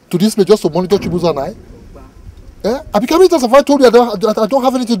to this place just to monitor Chibuzo and I? Abigail, just have I told you that I don't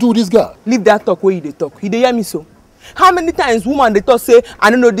have anything to do with this girl? Leave that talk where you talk. You dey hear me so? How many times woman they talk say I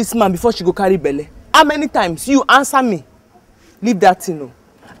don't know this man before she go carry belly? How many times you answer me? Leave that thing. No.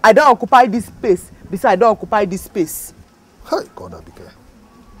 I don't occupy this space. Besides, I don't occupy this space. Hi, God, Abigail.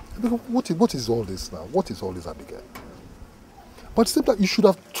 What is all this now? What is all this, Abigail? But it's like you should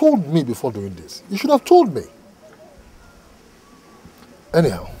have told me before doing this. You should have told me.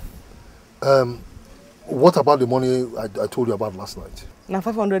 Anyhow, What about the money I told you about last night? Now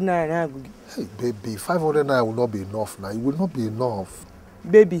 500 naira. Hey, baby, 500 naira will not be enough now. It will not be enough.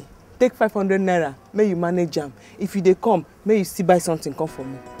 Baby, take 500 naira. May you manage them. If you dey come, may you still buy something come for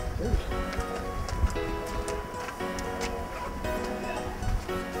me.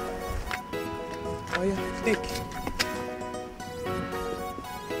 Oh yeah, take.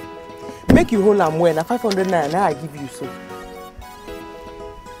 Make you hold am well. Now 500 naira. Now I give you so.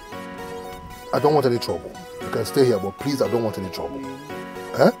 I don't want any trouble. You can stay here, but please, I don't want any trouble.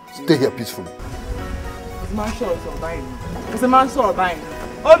 Eh? Stay here peacefully. It's my short or buying. It's a man short buying.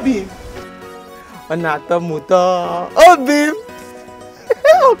 Obi. Onatamuto. Obi.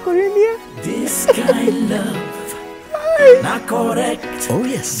 This kind love. Not correct. Oh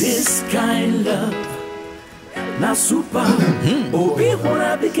yes. This kind love. Not super. Obi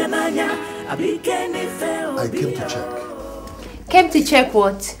hora bikenanya. I came to check. Came to check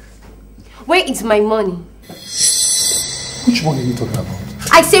what? Where is my money? Which money are you talking about?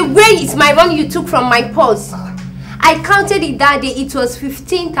 I say, where is my money you took from my purse? I counted it that day. It was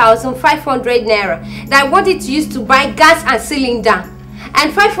 15,500 naira that I wanted to use to buy gas and cylinder.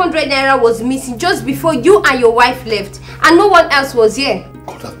 And 500 naira was missing just before you and your wife left. And no one else was here.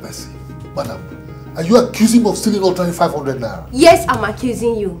 God have mercy. Madam, are you accusing me of stealing all 500 naira? Yes, I'm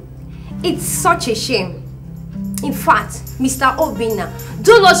accusing you. It's such a shame. In fact, Mr. Obina,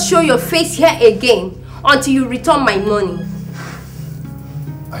 do not show your face here again until you return my money.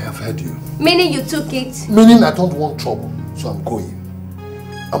 I have heard you. Meaning you took it? Meaning I don't want trouble, so I'm going.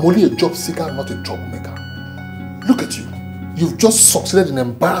 I'm only a job seeker, not a troublemaker. Look at you. You've just succeeded in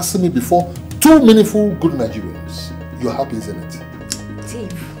embarrassing me before 2 meaningful good Nigerians. You're happy, isn't it?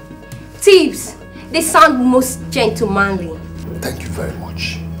 Thief. Thieves. They sound most gentlemanly. Thank you very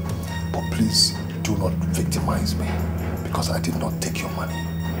much. But please, do not victimize me, because I did not take your money.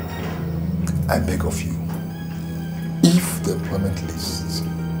 I beg of you, if the employment list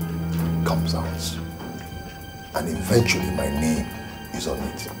comes out and eventually my name is on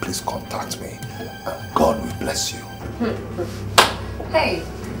it, please contact me and God will bless you. Hey,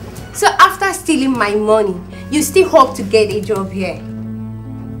 so after stealing my money, you still hope to get a job here?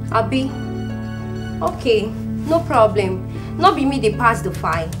 Abi? Okay, no problem. Not be me they pass the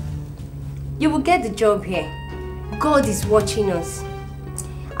file. You will get the job here. God is watching us.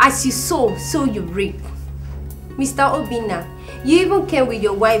 As you sow, so you reap. Mr. Obina, you even came with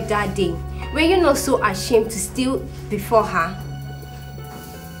your wife that day. Were you not so ashamed to steal before her?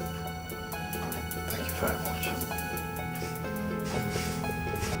 Thank you very much.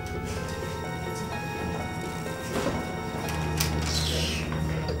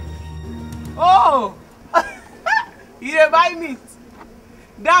 Oh! You dey buy meat?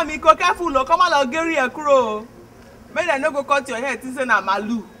 Damn, you go careful, oh. Come on, Gary and Crow. May I no go cut your hair, this is na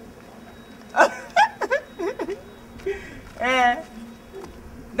malu.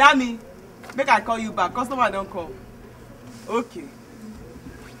 Dammy, make I call you back. Customer don't come. Okay.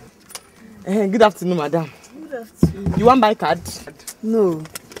 Good afternoon, madam. Good afternoon. You want buy card? No.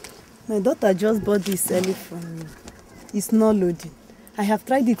 My daughter just bought this early from me. It's not loading. I have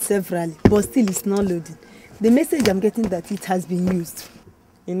tried it severally, but still it's not loading. The message I'm getting that it has been used.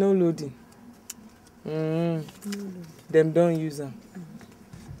 It's not loading. Them don't use them.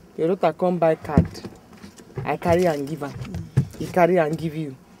 Your daughter come buy card. I carry and give her. He carry and give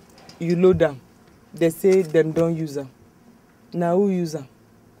you. You load them. They say them don't use them. Now who use them?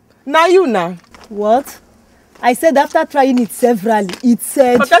 Now you now. What? I said after trying it severally, it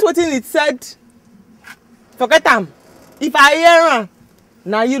said... Forget what it said. Forget them. If I hear her,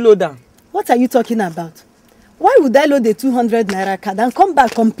 now you load them. What are you talking about? Why would I load the 200 naira card and come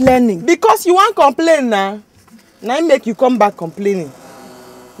back complaining? Because you want complain now. Now I make you come back complaining.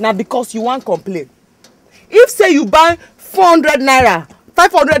 Now because you want complain. If say you buy 400 naira,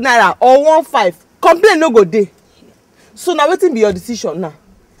 500 naira or 15, complain no go dey. So now wetin be your decision now?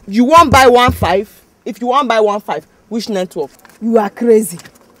 You want buy 15? If you want buy 15, which network? You are crazy.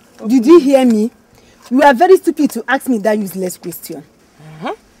 Did you hear me? You are very stupid to ask me that useless question.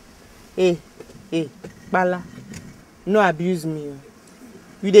 Hey, Bala, no abuse me.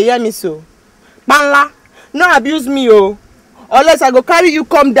 You dey hear me so? Bala, no abuse me unless I go carry you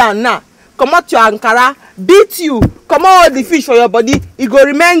come down now. Come out your Ankara, beat you, come out all the fish for your body, it go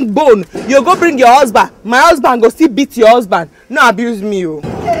remain bone. You go bring your husband, my husband go still beat your husband. No abuse me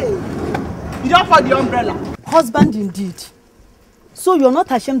Hey, you don't for the umbrella. Husband indeed. So you're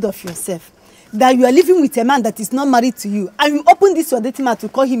not ashamed of yourself that you are living with a man that is not married to you and you open this your dating man to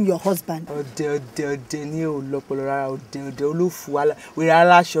call him your husband. The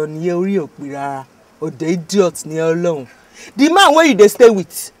man where you dey stay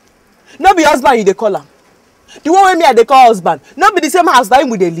with, No be husband you dey call am. The one wey me I dey call husband. No be the same house that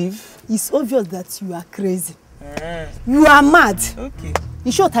we dey live. It's obvious that you are crazy. You are mad. Okay.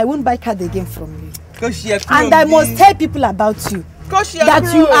 In short, I won't buy card again from you. And I must tell people about you.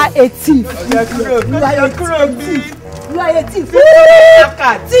 That you are a thief. You are a thief. You are a thief.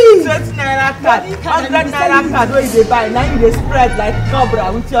 20 naira card, 100 naira card wey you dey buy, now you dey spread like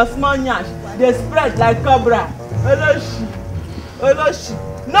cobra with your small nyash. Dey spread like cobra. Oloshi.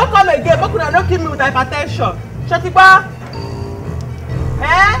 No come again, make una no kill me with hypertension. Shotipa.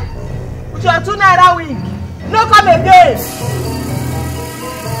 With your 2 naira wig. No come again.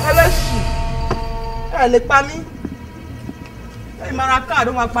 Oloshi. Lè pa mí. Ìmọ̀ràn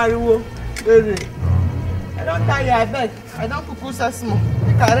don't want pariwo. I don't tire, I beg. I don't cook sesame.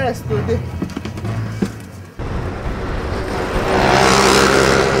 You can rest today.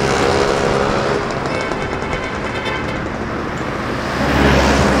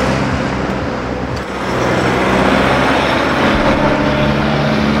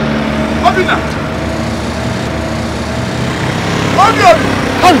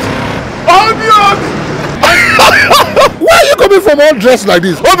 Why are you coming from all dressed like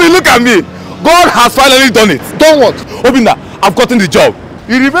this? Obi, look at me. God has finally done it. Done what? Obinna, I've gotten the job.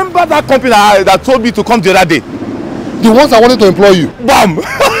 You remember that company that told me to come the other day? The ones that wanted to employ you? Bam!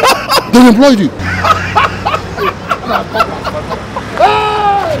 They employed you?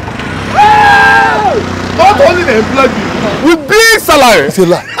 Not only they employed you, with big salary. It's a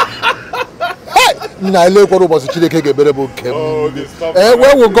lie. When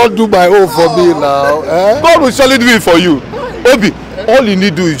will God do my own for me now? God will surely do it for you. Obi, all you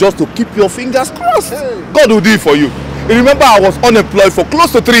need to do is just to keep your fingers crossed. God will do it for you. You remember I was unemployed for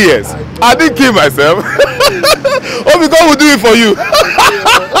close to 3 years. I didn't kill myself. Obi, God will do it for you.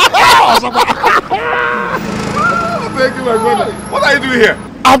 Thank you, my brother. What are you doing here?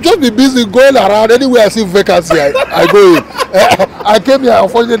 I've just been busy going around. Anywhere I see vacancy, I go in. I came here,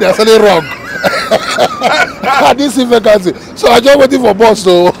 unfortunately, they're selling wrong. I didn't see vacancy, so I just waiting for boss.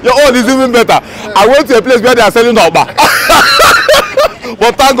 So your own is even better. I went to a place where they are selling Oba.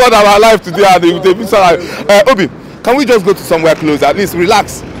 But thank God I'm alive today and they will be salary. Obi, can we just go to somewhere close? At least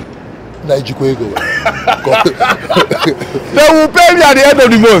relax. They will pay me at the end of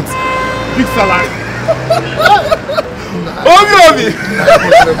the month. Big salary. Obi.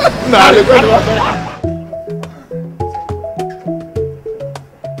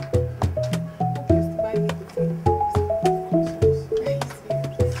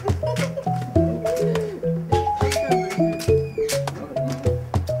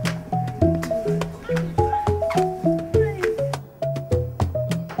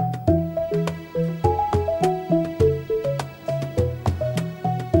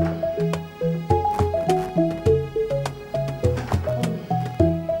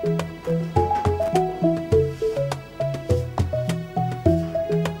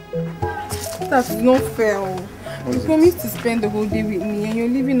 That is not fair. You promised to spend the whole day with me and you're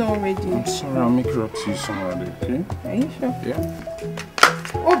leaving already. I'm sorry, I'll make it up to you some other day, okay? Are you sure? Yeah.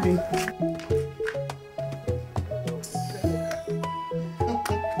 Obi.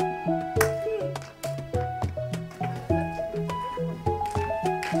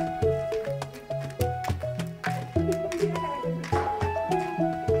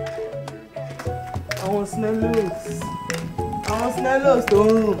 Àwọn smellos tó ń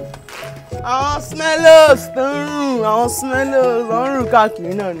rùn. Àwọn smellos tó ń rùn. Àwọn smellos tó ń rùn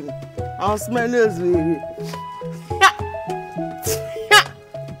káàkiri náà ni. Àwọn smellos wèrè.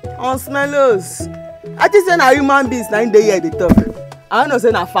 Àwọn smellos. I just say na human beings na im dey here dey talk. I no know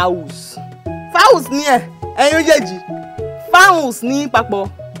say na fowls. Fowls ni ẹ, ẹyin méjèèjì. Fowls ní papọ̀.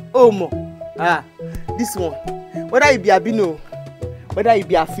 O mọ̀. This one. Whether you be Abino, whether you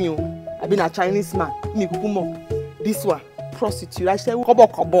be Afin, I be a Chinese man. Me kukumo. This one, prostitute. I say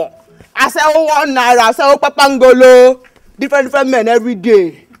kobo. I say 1 naira. I say papangolo. Different men every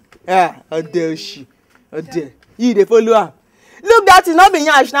day. Ode she. Ode. You dey follow am. Look that it not be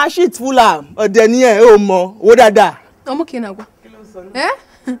nyash na shit full am. Ode ni e o mo. Wo dada. Omo ke na agwa.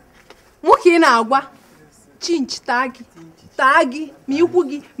 Mo ke na agwa. Chinch tagi. Mi ikwu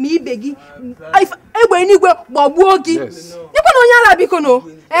gi, mi ibe gi. Egbe ni igwe gbogbuo gi. Nikwa na onye ala biko no.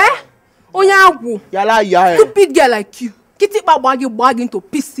 Onye agwu. Yala ya. Stupid girl like you. Kitikpa gbag into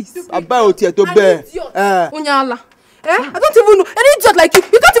pieces. Aba o tie to be. Onye ala. I don't even know. An idiot like you.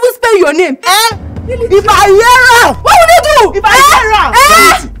 You can't even spell your name. If I hear her, what will you do? If I hear her,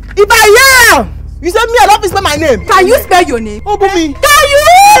 if I hear her, you say me I don't spell my name. Can you spell your name? Obumi. Can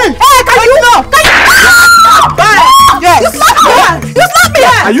you? Can you? No. Can you? Yes. You slap me. You slap me.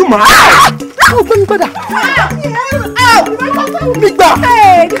 Are you mad? Oh, Big brother. Big brother.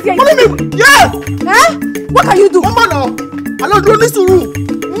 Hey, this guy. Yeah. Huh? What can you do? Mama, no. I don't do this to room.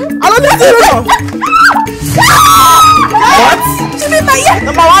 I don't need to room. What? She made my ear.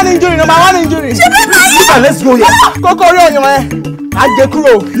 Number one injury. She made my ear. Let's go here. Coco, on your way.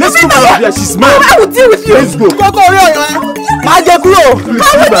 Let's go here. She's mad. I will deal with you. Let's go. Coco, on your way. I will deal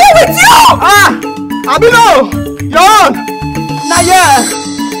with you. Abino, you're on. Nah, yeah.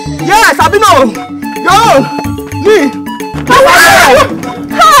 Yes, Abino, you're on. Me.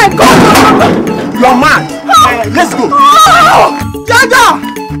 Hey, go. You're mad. Let's go. Jaja.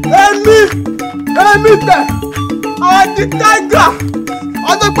 Emi there. The tiger.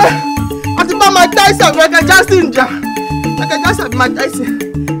 Àti bá Mike Tyson, Michael Jackson jà. Michael Jackson àti Mike Tyson.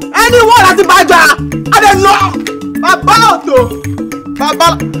 Anyone àti bá jà. I don't know. Bàbá ọ̀tọ̀.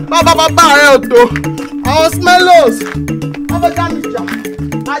 Bàbá rẹ̀ ọ̀tọ̀. Àwọn smellos. Wọ́n fẹ́ já mi jà.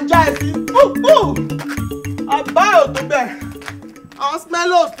 Ajá ẹ̀sìn. Bàbá ọ̀tọ̀ bẹ́ẹ̀. Àwọn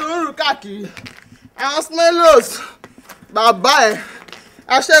smellos tó ń rù káàkiri. Àwọn smellos. Bàbá ẹ̀.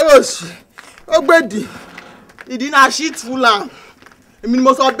 Aṣẹ́wó òsì. Ó gbèdì. Ìdí náà shit fúlàn. Èmi ni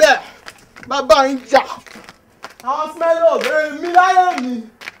mo sọ bẹ́ẹ̀. Bàbá ń jà. Àwọn smellos. Èmi láyé mi.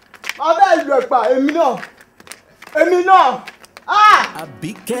 Bàbá ìlú ẹ̀pà. Èmi náà.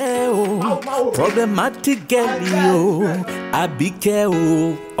 Àbíkẹ́ o, problematic girl o. Àbíkẹ́ o,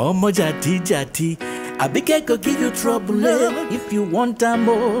 ọmọ jàtijàti. Àbíkẹ́ go give you trouble if you want am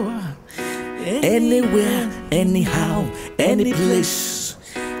more. Anywhere, anyhow, any place.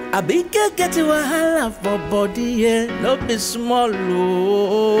 Àbíkẹ́ get you wahala for body, yeah, no be small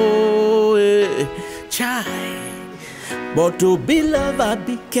o. Chai, but to be love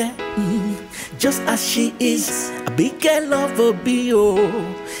Àbíkẹ́, just as she is. Àbíkẹ́ love her be oh,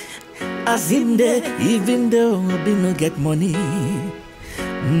 as him there, even though be no get money.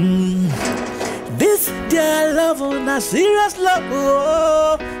 This their love, na serious love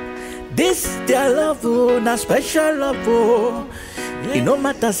oh. This their love, na special love oh. It no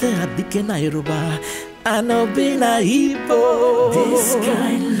matter say Àbíkẹ́ na Yoruba, I no be na Igbo. This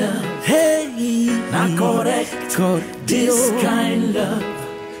kind love, hey, na correct. This kind love,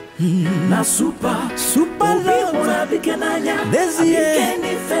 na super love. Àbíkẹ́ nanya, Àbíkẹ́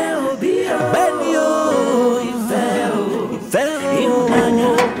nífẹ̀ẹ́ òbí o. Bẹ́ẹ̀ni o, ìfẹ́ nanya,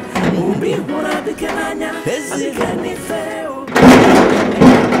 òbí wọn Àbíkẹ́ nanya, Àbíkẹ́ nífẹ̀ẹ́ òbí.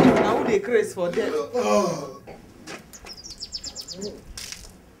 Now who dey craze for them?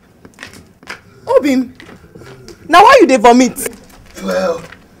 Obim, now why you dey vomit? Well,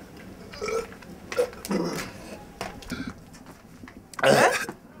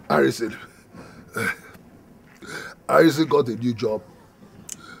 Harrison got a new job.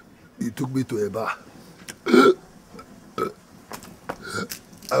 He took me to a bar.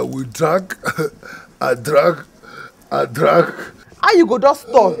 And we drank, and drank. How you go just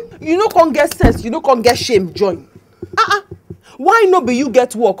stop? You no come get sense, you no come get shame, join. Why no be you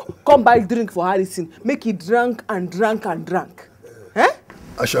get work, come buy drink for Harrison, make he drank. Eh?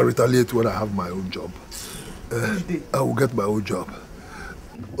 I shall retaliate when I have my own job. I will get my own job.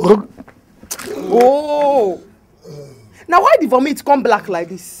 Oh! Now why the vomit come black like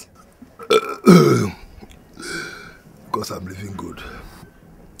this? Because I'm living good.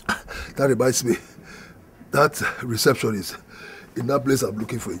 That reminds me, that receptionist in that place I'm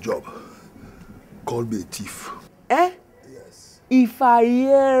looking for a job called me a thief. Eh? Yes. If I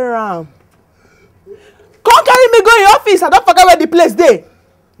hear am, come carry me go in your office. I don't forget where the place dey.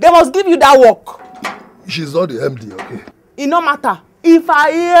 They must give you that work. She's not the MD, okay? It no matter. If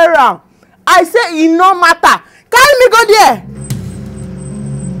I hear am, I say it no matter. Carry me go there.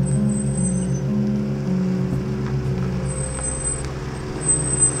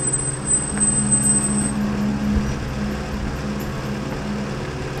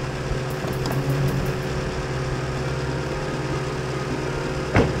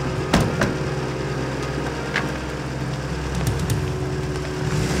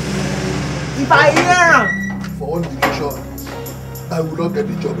 If I hear am, for one division, I will not get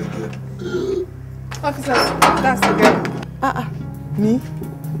the job again. Officer, that's the girl. Me?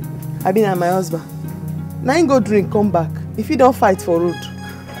 I been at my husband. Now he go drink, come back. If he don't fight for road.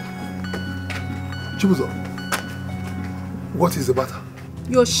 Chibuzo, what is the matter?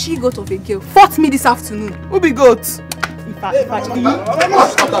 Your she-goat of a girl fought me this afternoon. Who be goat? If I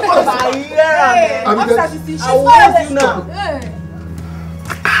hear am, I will let you now.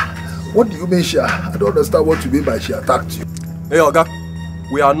 What do you mean, Shia? I don't understand what you mean by she attacked you. Hey, Oga,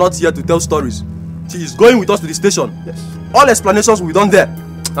 we are not here to tell stories. She is going with us to the station. Yes. All explanations will be done there.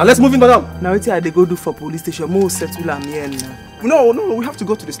 Now let's move in, madam. Now what they go do for police station? More settle am here now. No, we have to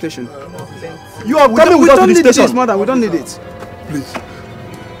go to the station. You are coming with us to the station. This, madam. We don't need it. Please.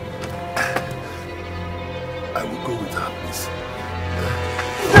 I will go with her, please.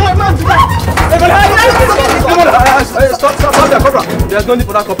 Stop there, Cobra. There's no need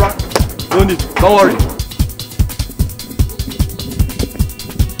for that, Cobra. No need. Don't worry.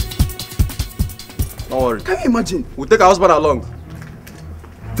 Don't worry. Can you imagine? We'll take our husband along.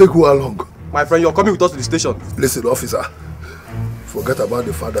 Take who along? My friend, you're coming with us to the station. Listen, officer. Forget about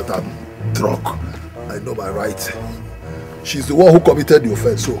the fact that I'm drunk. I know my rights. She's the one who committed the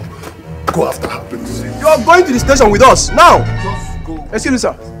offense, so go after her, please. You are going to the station with us now. Just go. Excuse me,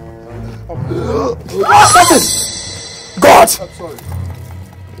 sir. God!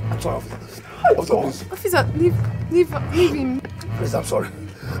 I'm sorry. Officer, leave him. Please, I'm sorry.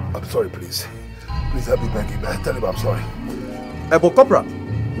 I'm sorry, please. Please help me beg him. Tell him I'm sorry. But Cobra,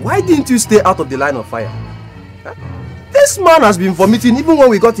 why didn't you stay out of the line of fire? Huh? This man has been vomiting even when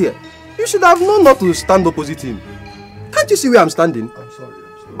we got here. You should have known not to stand opposite him. Can't you see where I'm standing? I'm sorry.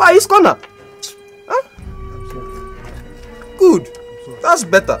 By his corner. Huh? I'm sorry. Good. That's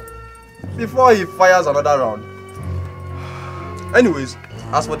better. Before he fires another round. Anyways,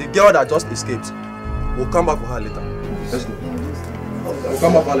 as for the girl that just escaped, we'll come back for her later. Let's go. We'll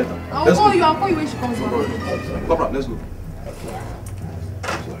come back for her later. I'll call you when she comes back. Cobra, let's go.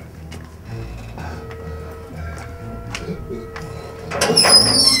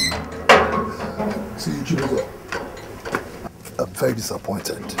 See, Chibuzo, I'm very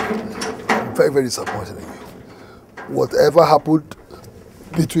disappointed. I'm very, very disappointed in you. Whatever happened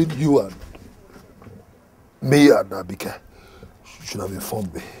between you and me and Abike, you should have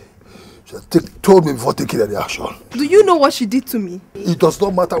informed me. You should have told me before taking any action. Do you know what she did to me? It does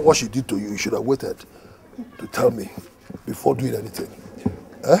not matter what she did to you. You should have waited to tell me before doing anything.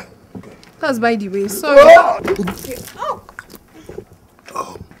 Eh? That's by the way. Sorry.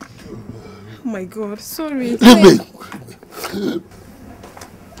 Oh my God. Sorry. Leave me.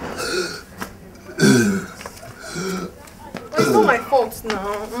 It's not my fault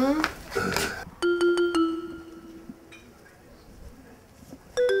now.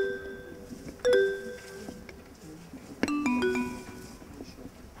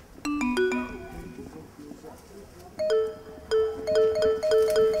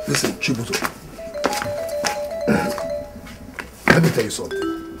 Listen, Chibuzo. Let me tell you something.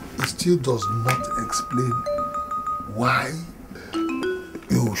 It still does not explain why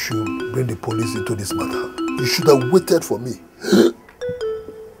you should bring the police into this matter. You should have waited for me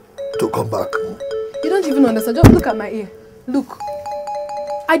to come back. You don't even understand. Just look at my ear. Look.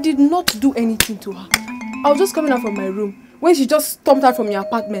 I did not do anything to her. I was just coming out from my room when she just stormed out from your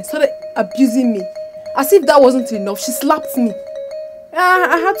apartment, started abusing me. As if that wasn't enough, she slapped me.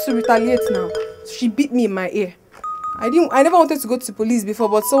 I had to retaliate now. She beat me in my ear. I never wanted to go to the police before,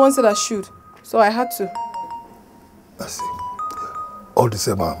 but someone said I should. So I had to. I see. All the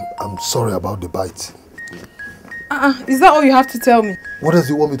same, I'm sorry about the bite. Is that all you have to tell me? What else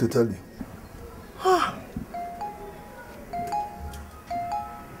do you want me to tell you?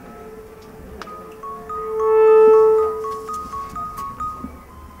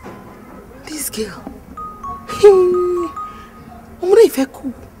 This girl. If I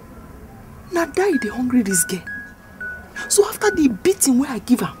cool. Now die they hungry this girl. So after the beating where I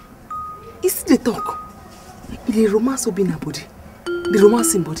give her, it's the talk. The romance will be in her body. The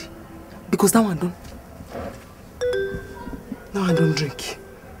romance in body. Because now I don't. Now I don't drink.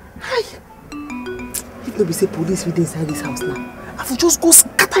 Hi. If nobody say police with inside this house now, I will just go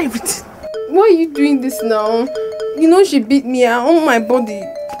scatter everything. Why are you doing this now? You know she beat me and all my body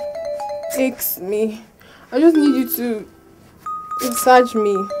aches me. I just need you to massage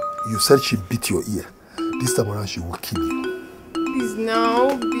me. You said she beat your ear. This time around she will kill you. Please now,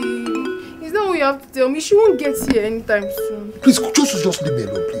 B. Is that what you have to tell me? She won't get here anytime soon. Please, just leave me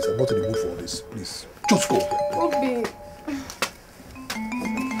alone, please. I'm not in the mood for all this. Please, just go. Okay.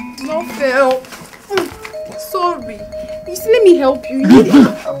 Not fair. Sorry. Please let me help you.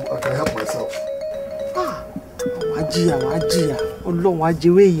 I can help myself.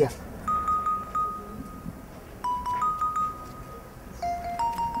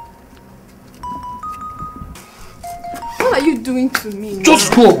 What are you doing to me?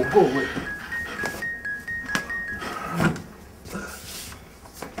 Just go away.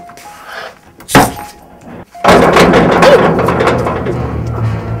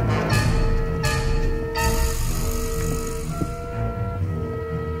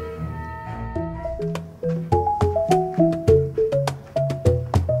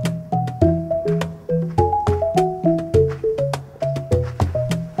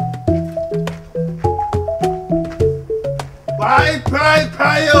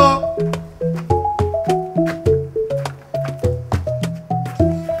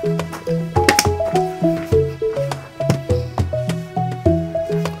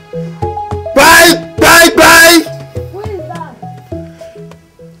 Bye. Who is that?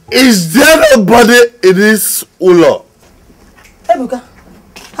 Is there nobody in this Ulo? Ebuka,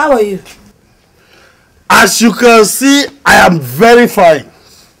 how are you? As you can see, I am very fine.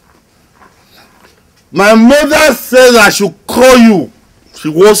 My mother says I should call you. She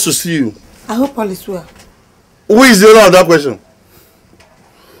wants to see you. I hope all is well. Who is the owner of that question?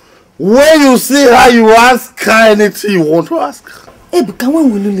 When you see her, you ask her anything you want to ask. Ebuka,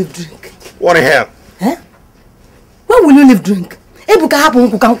 when will you leave drink? What the hell? Eh? When will you leave drink? Ebuka,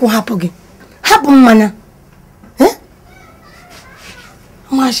 happen mana. Eh?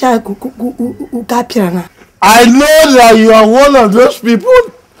 I know that you are one of those people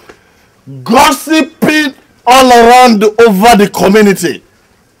gossiping all around over the community.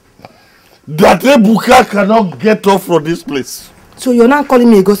 That Ebuka cannot get off from this place. So you're not calling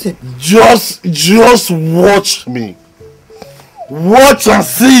me a gossip? Just watch me. Watch and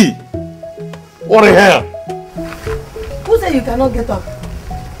see. What the hell? Who said you cannot get up?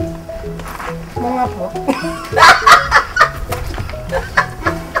 Mama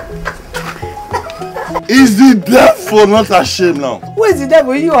Is the devil not ashamed now? Who is the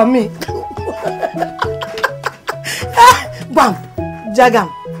devil? You or me? Bam! Jagam!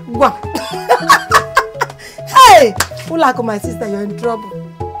 Bam! Hey! Ulako, my sister, you're in trouble.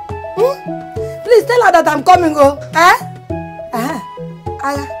 Please tell her that I'm coming, oh.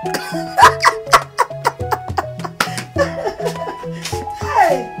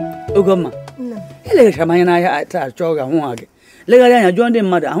 Ogoma. Ele shamanya na ya ta choga hu hage. Legara anya jonde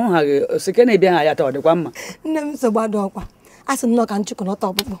mmadụ ahụ hage sekene bia ha ya ta odikwa mma. Nne m nsogbu adọkwa. Asị m nọ ka nchukwu n'ọtọ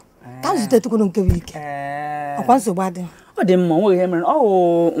ọkpụkpụ. Ka nzute tukunu nke wike. Ọkwa nsogbu adị. Ọ dị mma nwe ihe mere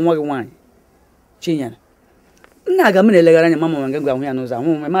ọ nwa gị nwanyị. Chinyere. Nna aga m na-elegara anya mama nge gwa hụ ya n'ụzọ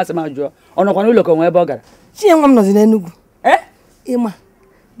ahụ ma asị m ajụọ ọnọkwa n'ụlọ ka nwe ebe ọ gara. Chinye nwa m nọzi n'Enugu. Ịma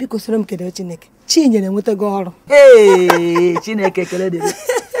biko soro m kelee Chineke. Chinyere enwetago ọrụ. Chineke kele dịrị.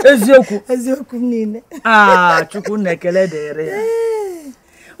 Eziokwu m niile. Chukwu na-ekele dịrị ya.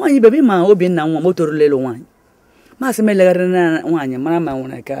 Nwaanyị bebi ma Obinna nwa m torula elu nwaanyị. Masị m elegharị na nwaanyị mara ma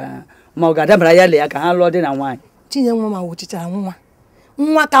nwere ka ma ọ ga-adabara ya le ya ka ha lụọ dị na nwaanyị. Chinye nwa m ahụ chichara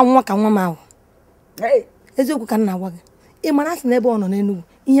nwa ka nwa m ahụ. Eziokwu ka nna gwa gị. Ị mara sị n'ebe ọ nọ n'Enugu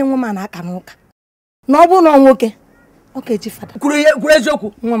ihe nwa m na-aka n'ụka. Na ọ bụrụ na nwoke ọ ka eji fada. Kwuru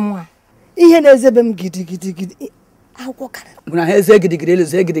eziokwu. Nwa m nwaanyị. Ihe na-ezebe m gidi. Akwụkwọ karịrị. Muna ha eze gidigidi elu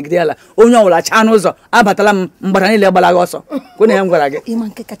ze gidigidi ala onye ọwụla chaa n'ụzọ abatala m mgbara niile gbara gị ọsọ kwene ya ngwara gị. Ịma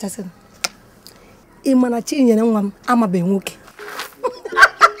nke kachasị ịma na Chinyere nwa m amabeghị nwoke.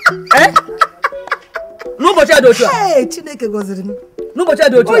 N'ụbọchị a dị otu a. Chineke gọziri m. N'ụbọchị a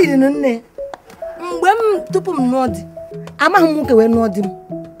dị otu a. O yiri nne mgbe m tupu m nụọ di amaghị m nwoke wee nụọ di m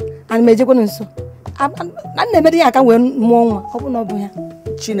ana m ejekwana nso na na-emede ya aka wee mụọ nwa ọ bụ na ọ bụ ya.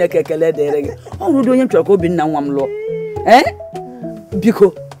 Chineke ekele dịrị gị ọ bụrụ dị onye m chọrọ ka Obinna nwa m lụọ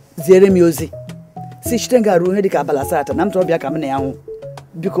biko ziere m ozi si chite nga ruo ihe dịka abalị asatọ na m chọrọ bịa ka m na ya hụ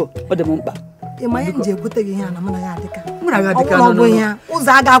biko ọ dị m mkpa. Ịma ya nje ekwute gị ihe a na mụ na ya adịka. Ọ bụ ya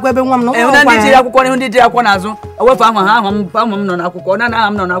ụzọ aga akwa ebe nwa m nọ. Ndị jiri akwụkwọ n'ihu ndị jiri akwụkwọ n'azụ ewefu ahụ m nọ n'akwụkwọ na aha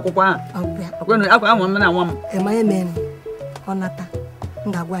m nọ n'akwụkwọ ahụ akwa ahụ m na nwa m. Ịma ya mere ọ nata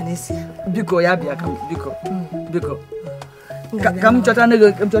m ga-agwa na esi ya. Biko ya bịa ka m biko ka m chọta n'ego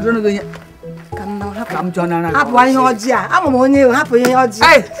nye ka m chọọ nara. Hapụ ihe ọjị a ama m onye hapụ ihe ọjị.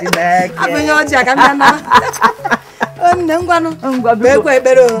 Hapụ ihe ọjị a ka m bịa nara. Nne ngwanụ ekwe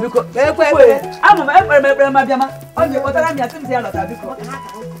ekpere o ekwe ekpere. Ama m ekpere ma bịa ma ọ ga-ekpọtara m ya sị m si ya lọta biko.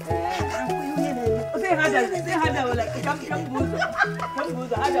 Ka m bụ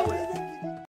ụzọ